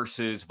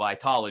 versus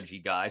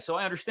Vitology guy. So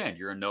I understand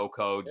you're a No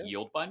Code,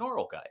 Yield,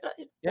 Binaural guy.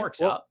 It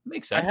works out.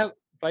 Makes sense. I have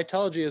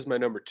Vitology as my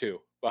number 2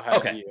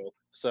 behind Yield.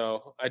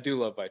 So I do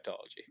love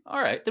Vitology.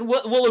 All right. Then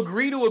we'll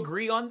agree to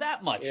agree on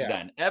that much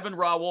then. Evan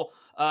Rowell,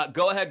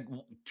 go ahead,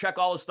 check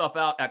all this stuff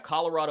out at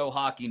Colorado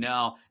Hockey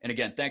Now. And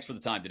again, thanks for the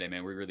time today,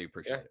 man. We really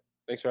appreciate it.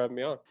 Thanks for having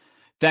me on.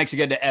 Thanks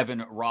again to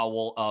Evan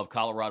Rowell of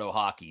Colorado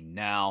Hockey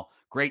Now.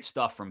 Great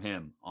stuff from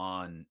him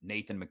on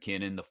Nathan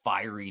MacKinnon, the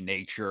fiery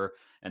nature,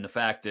 and the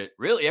fact that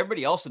really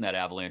everybody else in that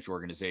Avalanche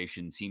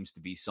organization seems to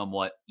be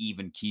somewhat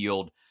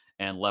even-keeled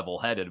and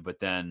level-headed, but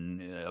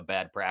then a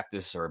bad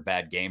practice or a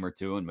bad game or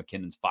two, and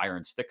McKinnon's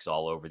firing sticks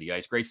all over the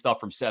ice. Great stuff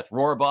from Seth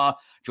Rohrbaugh,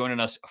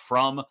 joining us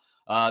from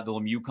the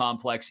Lemieux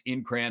Complex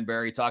in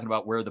Cranberry, talking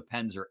about where the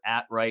Pens are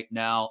at right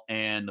now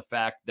and the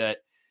fact that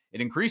it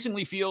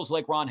increasingly feels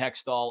like Ron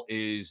Hextall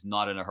is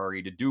not in a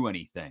hurry to do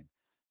anything.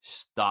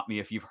 Stop me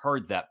if you've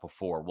heard that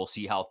before. We'll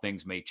see how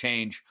things may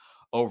change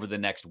over the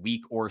next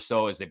week or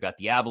so, as they've got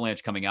the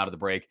Avalanche coming out of the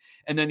break,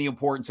 and then the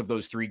importance of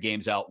those 3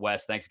 games out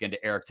west. Thanks again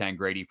to Eric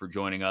Tangradi for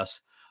joining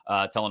us,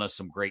 telling us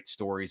some great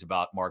stories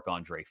about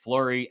Marc-Andre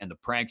Fleury and the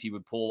pranks he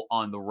would pull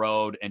on the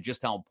road, and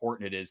just how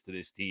important it is to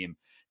this team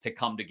to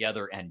come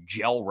together and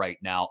gel right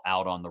now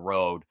out on the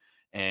road.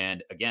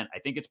 And again, I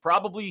think it's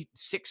probably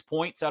 6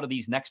 points out of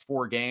these next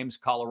 4 games,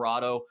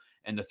 Colorado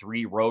and the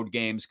 3 road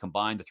games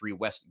combined, the 3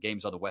 West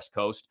games on the West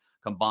Coast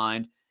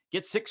combined.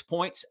 Get 6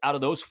 points out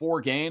of those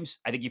 4 games.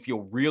 I think you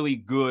feel really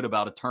good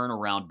about a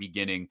turnaround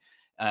beginning,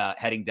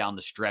 heading down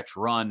the stretch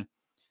run.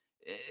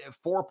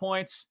 4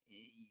 points,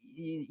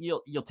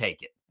 you'll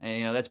take it.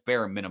 And, that's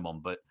bare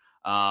minimum, but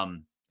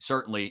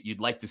certainly you'd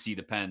like to see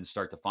the Pens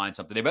start to find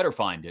something. They better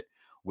find it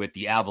with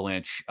the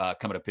Avalanche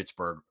coming to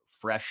Pittsburgh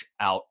fresh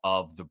out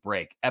of the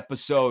break.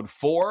 Episode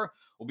 4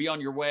 will be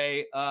on your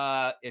way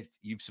if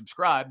you've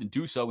subscribed, and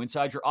do so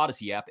inside your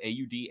Odyssey app,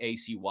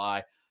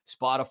 AUDACY,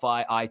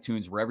 Spotify,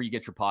 iTunes, wherever you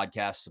get your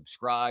podcasts.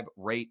 Subscribe,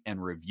 rate,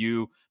 and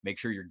review. Make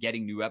sure you're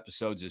getting new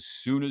episodes as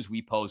soon as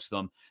we post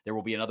them. There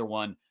will be another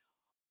one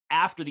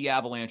after the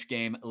Avalanche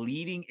game,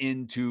 leading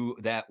into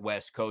that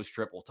West Coast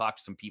trip. We'll talk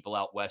to some people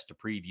out west to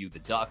preview the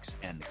Ducks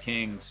and the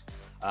Kings,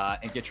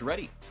 and get you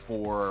ready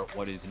for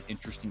what is an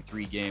interesting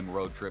 3-game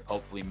road trip,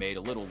 hopefully made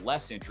a little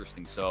less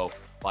interesting so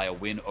by a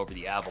win over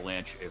the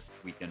Avalanche, if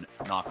we can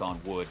knock on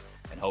wood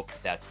and hope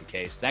that that's the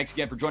case. Thanks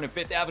again for joining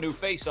Fifth Avenue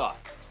Faceoff.